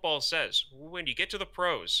plays football says when you get to the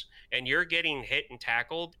pros and you're getting hit and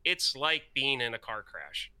tackled, it's like being in a car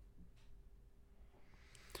crash.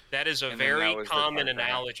 That is a very common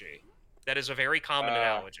analogy. That is a very common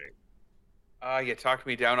analogy. You talked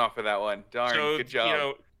me down off of that one. Darn, good job. You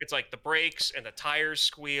know, it's like the brakes and the tires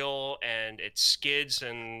squeal and it skids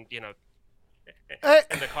and, you know,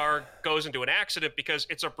 and the car goes into an accident because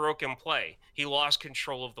it's a broken play. He lost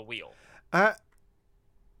control of the wheel. I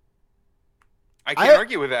can't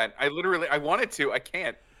argue with that. I wanted to. I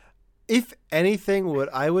can't. If anything,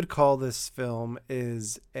 what I would call this film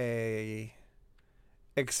is a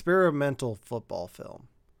experimental football film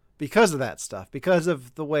because of that stuff, because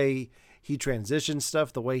of the way he transitions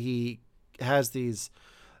stuff, the way he has these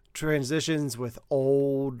transitions with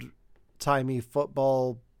old-timey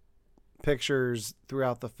football pictures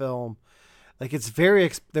throughout the film. Like it's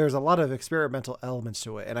there's a lot of experimental elements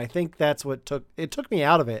to it, and I think that's what took me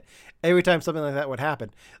out of it every time something like that would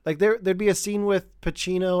happen. Like there'd be a scene with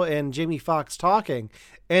Pacino and Jamie Foxx talking,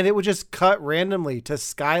 and it would just cut randomly to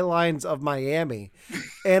skylines of Miami,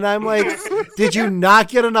 and I'm like, did you not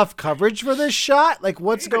get enough coverage for this shot? Like,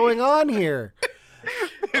 what's going on here?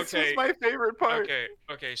 This is my favorite part.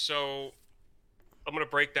 Okay, so I'm gonna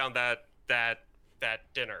break down that that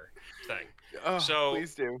dinner thing. Oh, So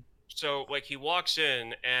please do. so like he walks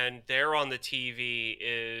in and there on the TV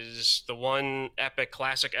is the one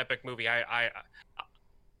classic epic movie I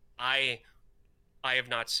have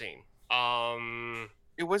not seen.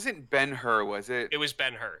 It wasn't Ben-Hur, was it? It was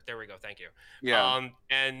Ben-Hur. There we go. Thank you. Yeah.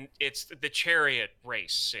 And it's the chariot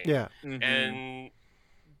race scene. Yeah. Mhm. And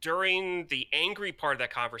during the angry part of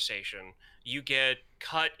that conversation, you get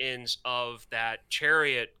cut-ins of that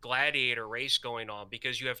chariot gladiator race going on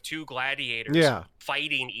because you have two gladiators Yeah.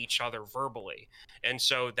 fighting each other verbally. And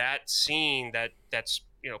so that scene that's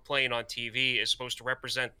playing on TV is supposed to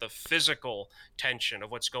represent the physical tension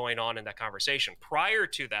of what's going on in that conversation. Prior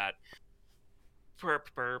to that,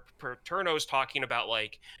 Paterno's talking about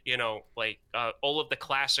all of the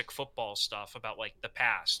classic football stuff about like the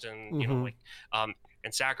past and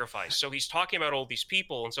and sacrifice. So he's talking about all these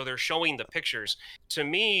people, and so they're showing the pictures. To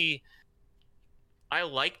me, I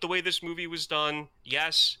like the way this movie was done.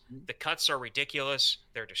 Yes, the cuts are ridiculous.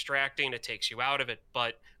 They're distracting. It takes you out of it.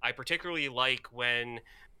 But I particularly like when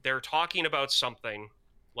they're talking about something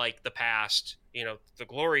like the past, the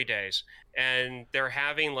glory days, and they're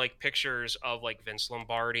having like pictures of like Vince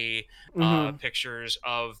Lombardi, pictures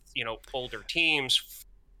of, older teams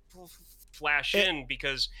flash in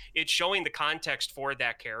because it's showing the context for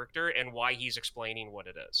that character and why he's explaining what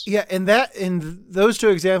it is. Yeah, and those two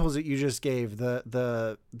examples that you just gave,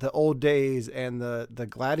 the old days and the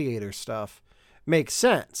gladiator stuff, makes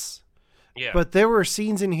sense. Yeah. But there were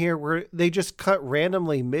scenes in here where they just cut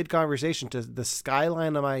randomly mid-conversation to the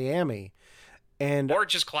skyline of Miami, or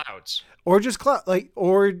just clouds. One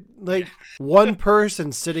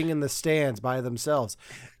person sitting in the stands by themselves,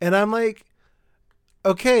 and I'm like,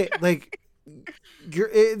 okay, like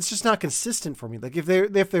it's just not consistent for me. Like if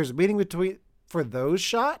there's a meeting between for those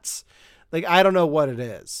shots, like I don't know what it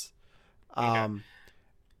is. Yeah.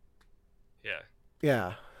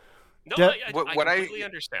 No, I completely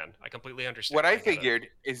understand. I completely understand. What I figured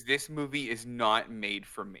is this movie is not made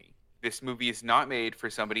for me. This movie is not made for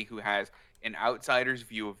somebody who has an outsider's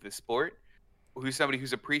view of the sport, who's somebody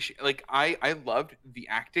who's like I loved the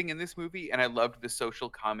acting in this movie and I loved the social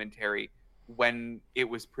commentary when it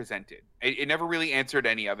was presented. It never really answered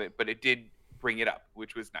any of it, but it did bring it up,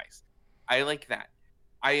 which was nice. I like that.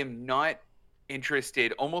 I am not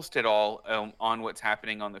interested almost at all on what's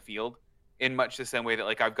happening on the field, in much the same way that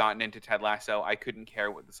like I've gotten into Ted Lasso. I couldn't care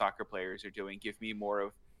what the soccer players are doing. Give me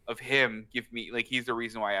more of him. Give me like he's the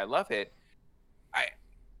reason why I love it.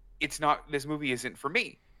 This movie isn't for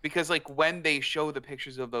me because like when they show the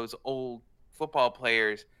pictures of those old football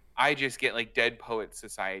players, I just get like Dead Poets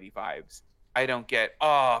Society vibes. I don't get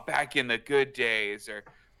back in the good days or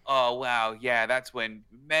wow, yeah, that's when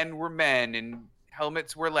men were men and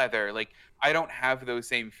helmets were leather. Like I don't have those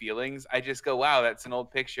same feelings. I just go, wow, that's an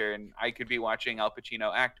old picture and I could be watching Al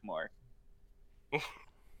Pacino act more.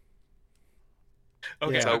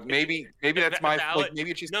 Okay. So maybe that's my like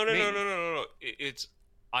maybe it's just no. It's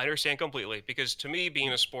I understand completely because to me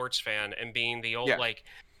being a sports fan and being the old like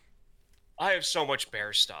I have so much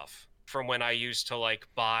Bears stuff from when I used to like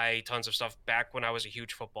buy tons of stuff back when I was a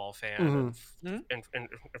huge football fan and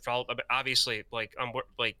follow, obviously like I'm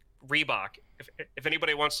like Reebok. If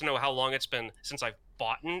anybody wants to know how long it's been since I've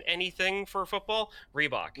bought anything for football,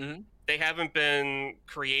 Reebok. They haven't been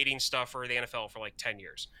creating stuff for the NFL for like 10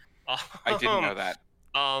 years. I didn't know that.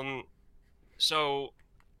 So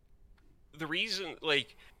the reason,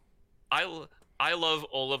 like, I love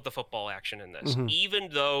all of the football action in this, even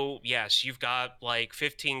though, yes, you've got like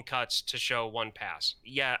 15 cuts to show one pass.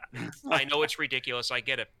 Yeah, I know it's ridiculous. I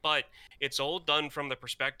get it, but it's all done from the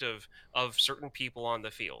perspective of certain people on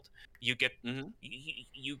the field. You get,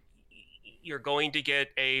 you're going to get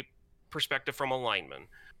a perspective from a lineman,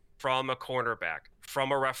 from a cornerback,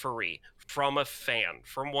 from a referee, from a fan,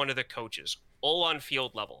 from one of the coaches, all on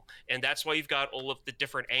field level. And that's why you've got all of the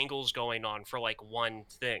different angles going on for like one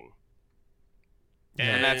thing.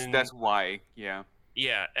 And that's why, yeah.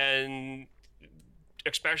 Yeah, and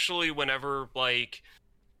especially whenever like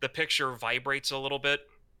the picture vibrates a little bit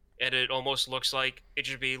and it almost looks like it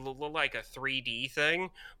should be like a 3D thing.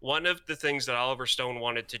 One of the things that Oliver Stone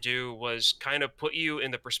wanted to do was kind of put you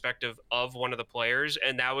in the perspective of one of the players,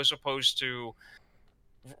 and that was supposed to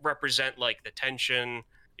represent like the tension,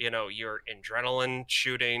 your adrenaline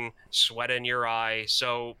shooting, sweat in your eye.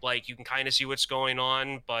 So like you can kind of see what's going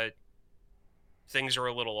on, but things are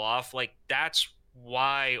a little off. Like that's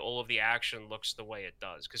why all of the action looks the way it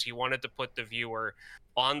does, because he wanted to put the viewer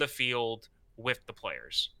on the field with the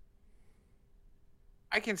players.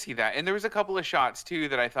 I can see that. And there was a couple of shots too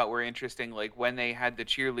that I thought were interesting. Like when they had the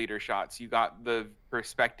cheerleader shots, you got the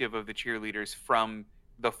perspective of the cheerleaders from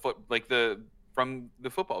from the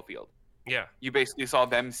football field. Yeah. You basically saw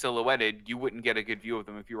them silhouetted. You wouldn't get a good view of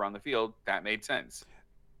them if you were on the field. That made sense.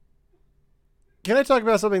 Can I talk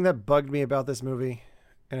about something that bugged me about this movie?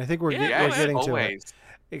 And I think we're getting to it.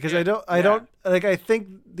 Because I don't like, I think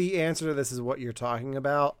the answer to this is what you're talking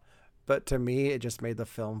about, but to me, it just made the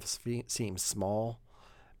film seem small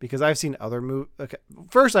because I've seen other movies. Okay.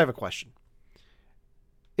 First, I have a question.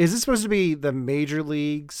 Is this supposed to be the major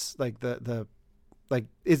leagues? Like like,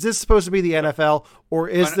 is this supposed to be the NFL or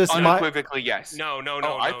is this unequivocally yes? No.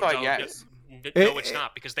 I thought yes. No, it's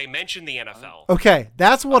not because they mentioned the NFL. Okay.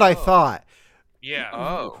 That's what I thought. Yeah.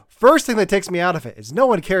 Oh. First thing that takes me out of it is no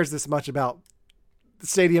one cares this much about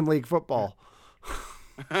Stadium League football.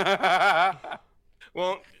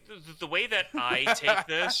 Well, the way that I take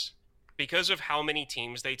this, because of how many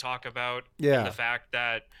teams they talk about, and the fact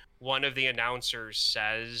that one of the announcers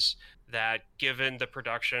says that given the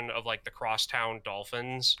production of like the Crosstown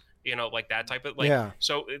Dolphins, like that type of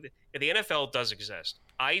so the NFL does exist.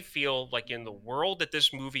 I feel like in the world that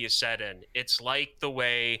this movie is set in, it's like the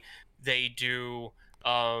way they do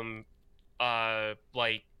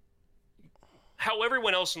like how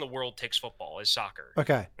everyone else in the world takes football is soccer.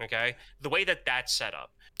 Okay. The way that that's set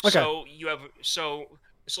up. Okay. So you have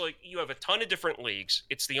like you have a ton of different leagues.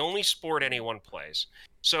 It's the only sport anyone plays.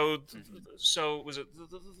 So was it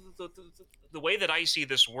the way that I see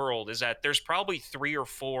this world is that there's probably 3 or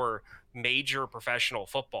 4 major professional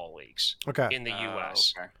football leagues in the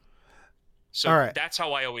US. Okay. So that's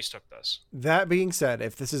how I always took this. That being said,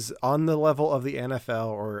 if this is on the level of the NFL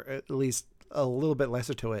or at least a little bit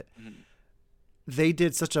lesser to it, they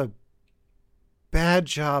did such a bad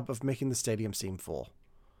job of making the stadium seem full.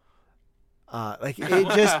 Like it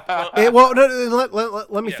just,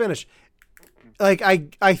 let me finish. Like,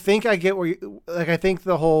 I think I get where you, like, I think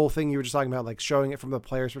the whole thing you were just talking about, like showing it from the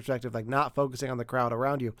player's perspective, like not focusing on the crowd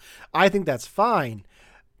around you. I think that's fine,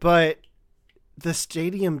 but the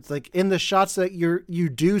stadium, like in the shots that you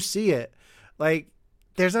do see it, like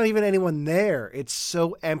there's not even anyone there. It's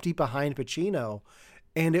so empty behind Pacino.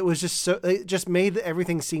 And it was just it just made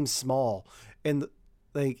everything seem small. And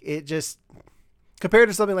like, it just, compared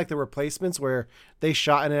to something like The Replacements where they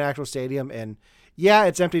shot in an actual stadium and yeah,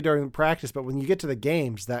 it's empty during practice, but when you get to the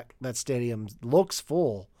games, that stadium looks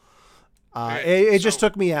full. It just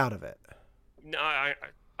took me out of it. No, I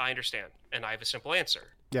understand. And I have a simple answer.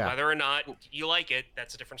 Yeah. Whether or not you like it,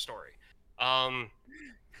 that's a different story.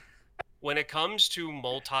 When it comes to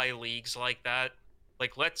multi-leagues like that,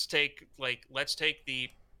 like let's take the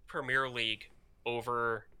Premier League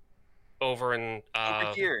over in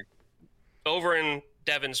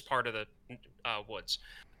Devon's part of the woods.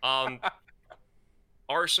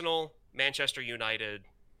 Arsenal, Manchester United,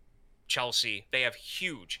 Chelsea, they have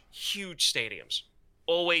huge stadiums,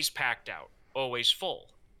 always packed out, always full.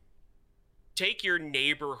 Take your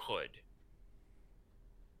neighborhood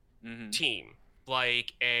team,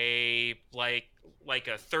 like a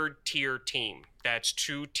third tier team that's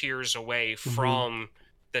 2 tiers away from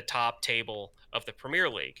the top table of the Premier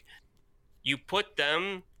League. You put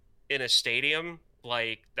them in a stadium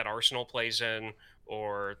like that Arsenal plays in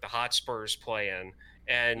or the Hotspurs play in,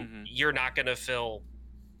 and you're not going to fill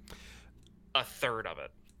a third of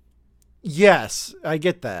it. Yes, I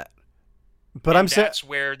get that. But that's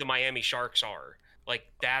where the Miami Sharks are. Like,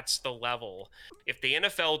 that's the level. If the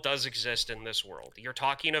NFL does exist in this world, you're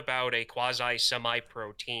talking about a quasi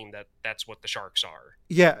semi-pro team that's what the Sharks are.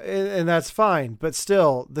 Yeah, and that's fine. But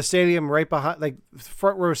still, the stadium right behind, like,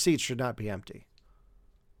 front row seats should not be empty.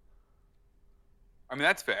 I mean,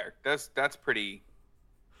 that's fair. That's pretty.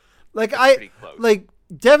 Like, pretty close. Like,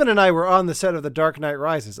 Devin and I were on the set of The Dark Knight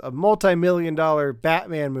Rises, a multi-million-dollar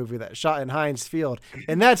Batman movie that shot in Heinz Field.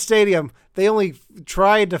 In that stadium, they only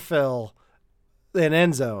tried to fill an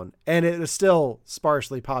end zone, and it was still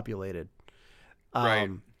sparsely populated. Right.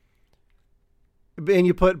 And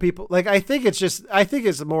you put people, like, I think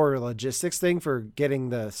it's a more logistics thing for getting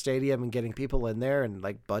the stadium and getting people in there and,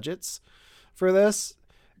 like, budgets for this,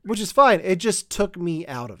 which is fine. It just took me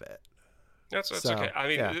out of it. That's okay. I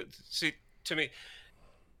mean, see, to me,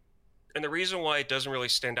 and the reason why it doesn't really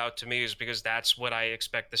stand out to me is because that's what I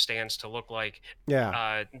expect the stands to look like.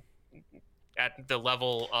 Yeah. At the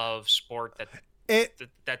level of sport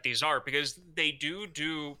that these are, because they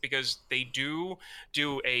do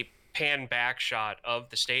a pan back shot of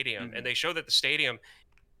the stadium, and they show that the stadium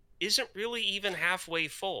isn't really even halfway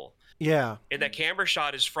full. Yeah. And that camera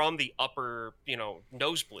shot is from the upper,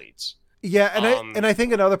 nosebleeds. Yeah, and I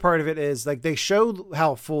think another part of it is, like, they show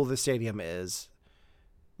how full the stadium is,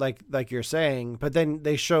 like you're saying, but then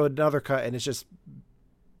they show another cut and it's just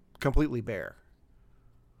completely bare.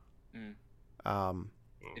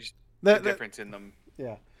 Just The- the the- difference in them.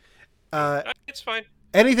 yeah. It's fine.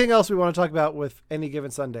 Anything else we want to talk about with Any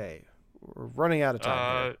Given Sunday? We're running out of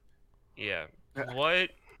time here. Yeah. What?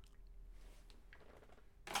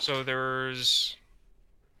 So there's.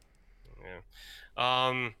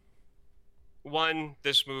 Yeah. One,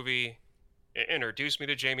 this movie introduced me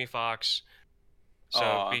to Jamie Foxx.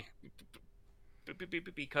 So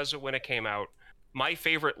because of when it came out, my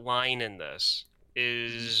favorite line in this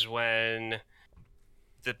is when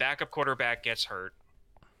the backup quarterback gets hurt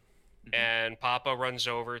and Papa runs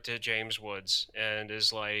over to James Woods and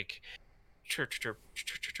is like,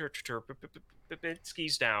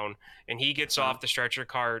 Trubinsky's down, and he gets off the stretcher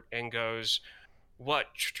cart and goes, "What,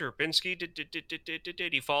 Trubinsky?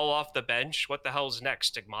 Did he fall off the bench? What the hell's next,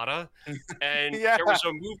 Stigmata?" And there was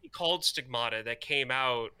a movie called Stigmata that came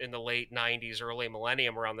out in the late 90s, early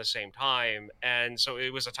millennium, around the same time, and so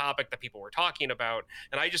it was a topic that people were talking about,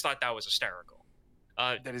 and I just thought that was hysterical.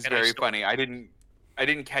 That is very funny. I didn't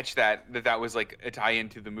catch that was like a tie-in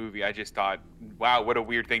to the movie. I just thought, wow, what a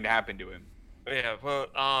weird thing to happen to him. Yeah, well,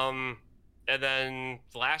 and then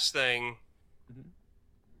the last thing,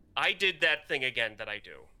 I did that thing again that I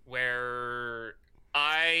do, where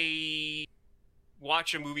I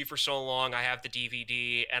watch a movie for so long, I have the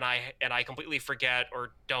DVD, and I completely forget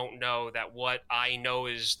or don't know that what I know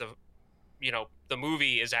is the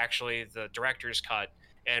movie is actually the director's cut,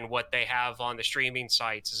 and what they have on the streaming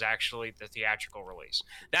sites is actually the theatrical release.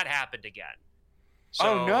 That happened again. So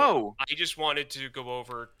oh no! I just wanted to go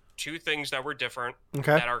over two things that were different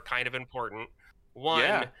Okay. that are kind of important.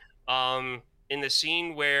 One, in the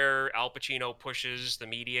scene where Al Pacino pushes the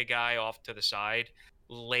media guy off to the side,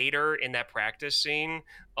 later in that practice scene,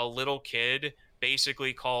 a little kid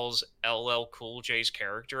basically calls LL Cool J's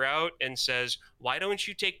character out and says, "Why don't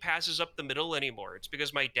you take passes up the middle anymore? It's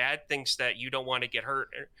because my dad thinks that you don't want to get hurt,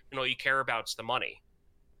 and all you care about's the money."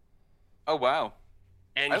 Oh wow!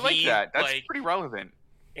 And I like that. That's like, pretty relevant.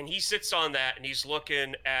 and he sits on that and he's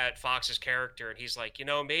looking at Fox's character and he's like,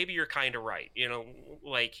 maybe you're kind of right.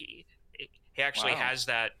 Like he actually has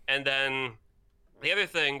that. And then the other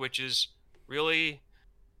thing, which is really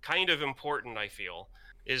kind of important, I feel,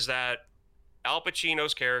 is that Al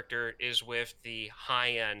Pacino's character is with the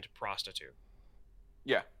high-end prostitute.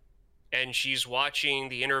 Yeah. And she's watching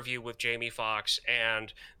the interview with Jamie Foxx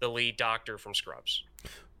and the lead doctor from Scrubs.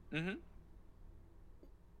 Mm-hmm.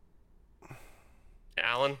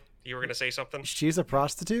 Alan, you were going to say something? She's a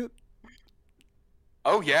prostitute?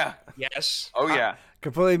 Oh yeah. Yes. Oh yeah.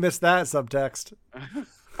 Completely missed that subtext.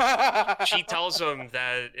 She tells him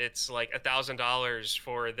that it's like $1,000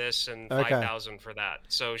 for this and $5,000 for that.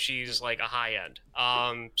 So she's like a high end.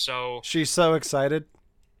 So she's so excited.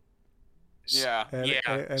 Yeah.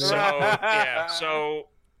 So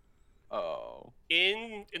oh.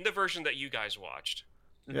 In the version that you guys watched,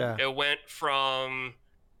 it went from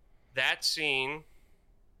that scene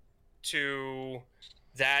to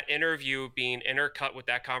that interview being intercut with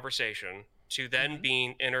that conversation to then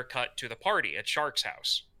being intercut to the party at Shark's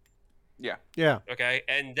house. Yeah. Yeah. Okay.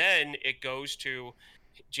 And then it goes to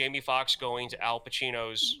Jamie Foxx going to Al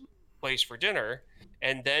Pacino's place for dinner,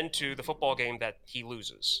 and then to the football game that he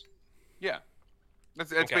loses. Yeah.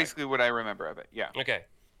 That's basically what I remember of it. Yeah. Okay.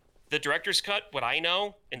 The director's cut, what I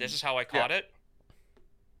know, and this is how I caught it,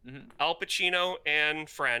 Al Pacino and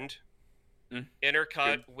friend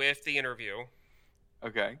intercut with the interview.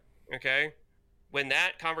 Okay. Okay. When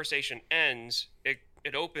that conversation ends, it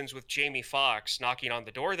opens with Jamie Foxx knocking on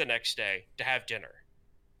the door the next day to have dinner.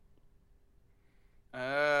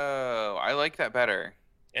 Oh, I like that better.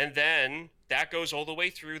 And then that goes all the way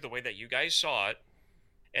through the way that you guys saw it.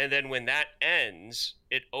 And then when that ends,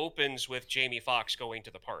 it opens with Jamie Foxx going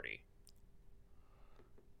to the party.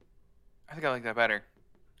 I think I like that better.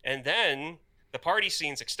 And then the party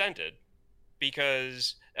scene's extended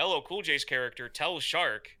because LL Cool J's character tells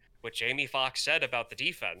Shark what Jamie Foxx said about the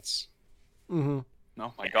defense. Mm-hmm.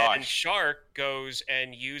 Oh my gosh. And Shark goes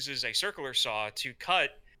and uses a circular saw to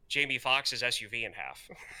cut Jamie Foxx's SUV in half.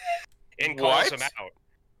 And calls him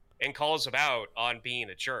out on being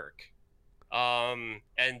a jerk. And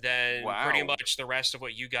then pretty much the rest of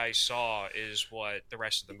what you guys saw is what the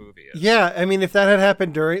rest of the movie is. Yeah, I mean, if that had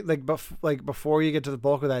happened during before you get to the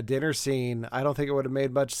bulk of that dinner scene, I don't think it would have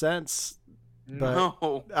made much sense. But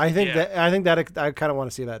no. I think that I kind of want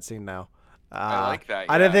to see that scene now. I like that.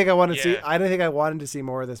 Yeah. I didn't think I wanted to see. I didn't think I wanted to see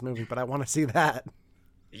more of this movie, but I want to see that.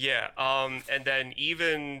 Yeah. And then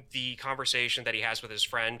even the conversation that he has with his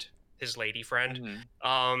friend, his lady friend,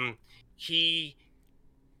 he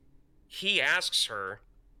asks her,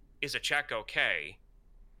 "Is a check okay?"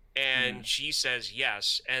 And she says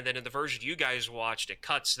yes. And then in the version you guys watched, it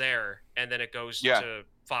cuts there, and then it goes to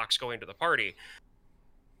Fox going to the party.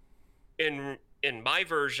 In my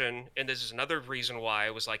version, and this is another reason why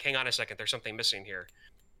I was like, hang on a second, there's something missing here.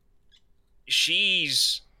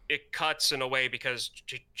 It cuts in a way because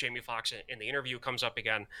Jamie Foxx in the interview comes up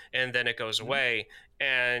again, and then it goes away,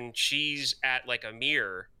 and she's at like a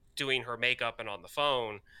mirror doing her makeup and on the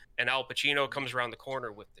phone, and Al Pacino comes around the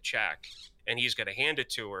corner with the check, and he's going to hand it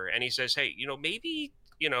to her, and he says, hey, maybe,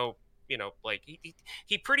 like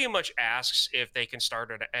he pretty much asks if they can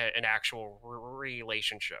start an actual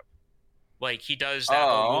relationship. Like he does that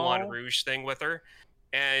whole Moulin Rouge thing with her,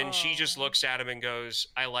 and she just looks at him and goes,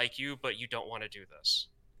 I like you, but you don't want to do this.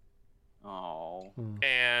 Oh.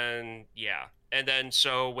 And yeah. And then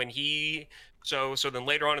so then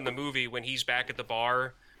later on in the movie, when he's back at the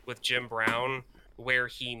bar with Jim Brown, where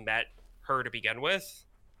he met her to begin with,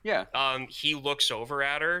 he looks over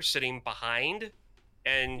at her sitting behind,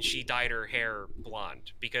 and she dyed her hair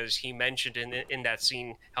blonde because he mentioned in that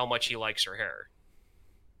scene how much he likes her hair.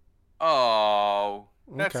 Oh,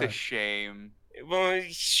 that's a shame. Well,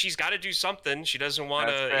 she's got to do something. She doesn't want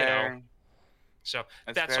to, So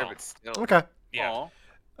that's fair, all. But still. Okay. Yeah.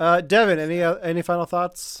 Devin, any final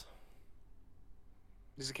thoughts?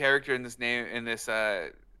 There's a character in this thing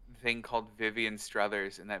called Vivian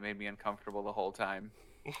Struthers, and that made me uncomfortable the whole time.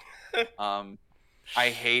 I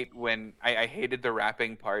hated the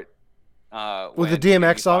rapping part. With the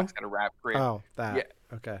DMX song? Got a rap career. Oh, that. Yeah.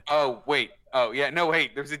 Okay. Oh, wait. Oh, yeah. No,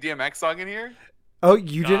 wait. There's a DMX song in here? Oh,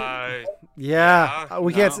 you didn't? Yeah.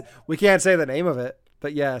 We can't say the name of it,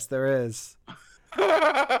 but yes, there is.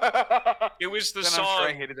 It was the song. I'm sure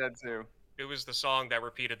I hated that too. It was the song that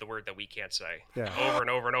repeated the word that we can't say over and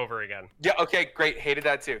over and over again. Yeah. Okay. Great. Hated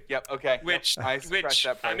that too. Yep. Okay. Which I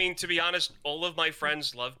mean, to be honest, all of my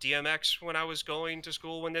friends loved DMX when I was going to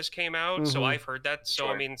school when this came out. So I've heard that. So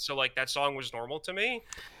I mean, so like that song was normal to me.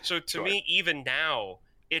 So to me, even now,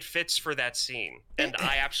 it fits for that scene, and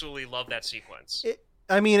I absolutely love that sequence. It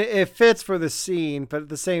fits for the scene, but at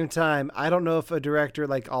the same time, I don't know if a director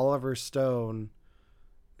like Oliver Stone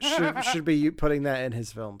should be putting that in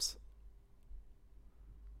his films.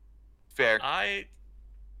 Fair. I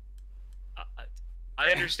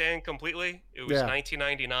understand completely. It was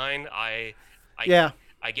 1999. I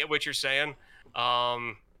get what you're saying.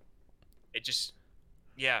 It just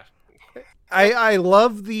I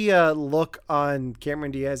love the look on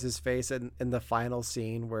Cameron Diaz's face in the final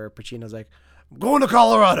scene where Pacino's like, I'm going to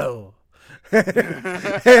Colorado. and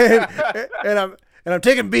I'm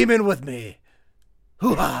taking Beeman with me.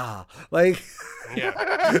 Hoo-ha. Like,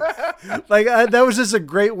 that was just a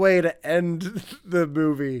great way to end the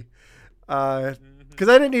movie. Because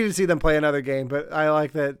I didn't need to see them play another game, but I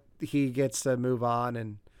like that he gets to move on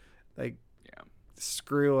and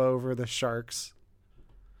screw over the Sharks.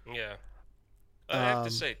 Yeah. I have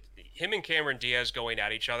to say, him and Cameron Diaz going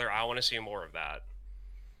at each other, I want to see more of that.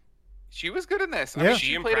 She was good in this. Yeah. I mean,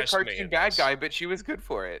 she played a cartoon bad guy, but she was good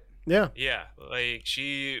for it. Yeah. Yeah. Like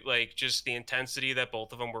just the intensity that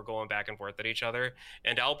both of them were going back and forth at each other.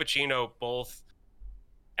 And Al Pacino, both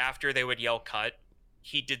after they would yell cut,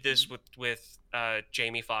 he did this with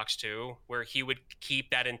Jamie Foxx too, where he would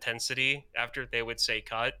keep that intensity after they would say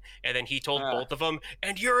cut. And then he told both of them,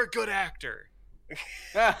 and you're a good actor.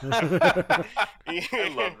 I love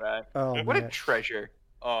that. Oh, what man. a treasure.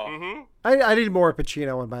 Oh. I need more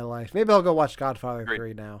Pacino in my life. Maybe I'll go watch Godfather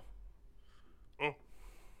 3 now.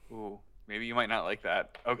 Ooh, maybe you might not like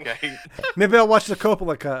that. Okay. Maybe I'll watch the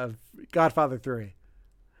Coppola cut of Godfather 3.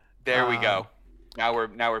 There we go. Now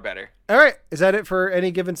we're better. All right. Is that it for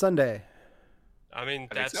Any Given Sunday? I mean,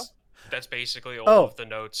 that's basically all of the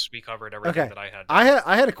notes. We covered everything that I had.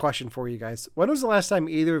 I had a question for you guys. When was the last time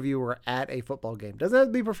either of you were at a football game? Doesn't have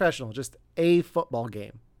to be professional, just a football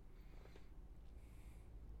game.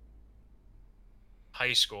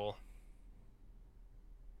 High school.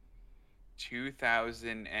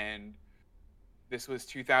 this was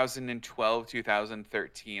 2012,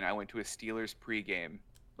 2013. I went to a Steelers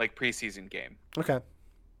preseason game. Okay.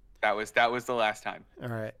 That was the last time. All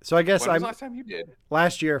right. So I guess When was the last time you did?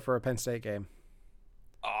 last year for a Penn State game.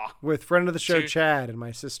 With friend of the show Chad and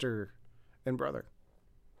my sister and brother.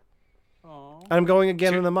 Oh. I'm going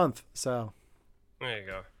again in a month, so. There you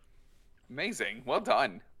go. Amazing. Well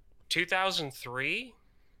done. 2003,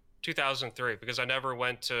 because I never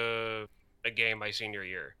went to a game my senior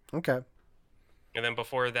year. Okay. And then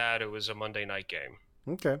before that, it was a Monday night game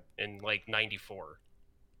Okay. in like 94.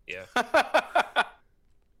 Yeah.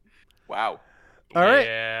 Wow. All right.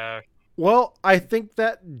 Yeah. Well, I think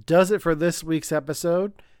that does it for this week's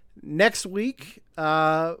episode. Next week,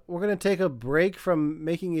 we're going to take a break from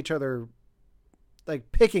making each other,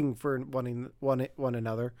 like, picking for one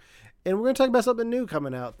another. And we're going to talk about something new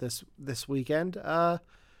coming out this weekend.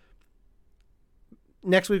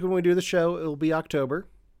 Next week when we do the show, it'll be October.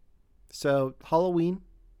 So, Halloween.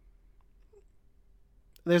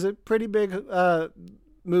 There's a pretty big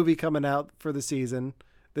movie coming out for the season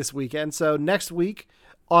this weekend. So, next week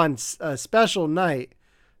on a special night,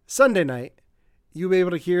 Sunday night, you'll be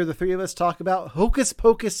able to hear the three of us talk about Hocus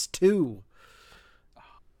Pocus 2.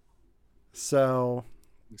 So,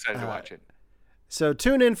 I'm excited to watch it. So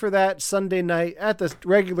tune in for that Sunday night at the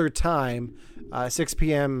regular time, 6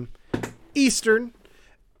 p.m. Eastern.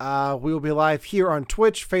 We will be live here on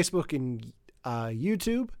Twitch, Facebook, and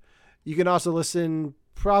YouTube. You can also listen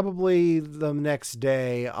probably the next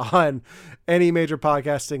day on any major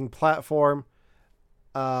podcasting platform.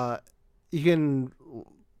 You can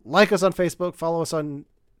like us on Facebook, follow us on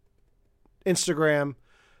Instagram.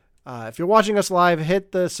 If you're watching us live,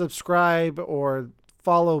 hit the subscribe or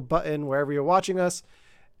follow button wherever you're watching us.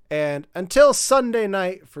 And until Sunday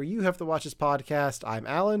night for You Have to Watch This podcast, I'm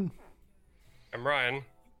Alan. I'm Ryan.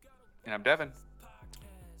 And I'm Devin.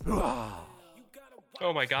 Oh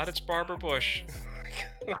my God, it's Barbara Bush.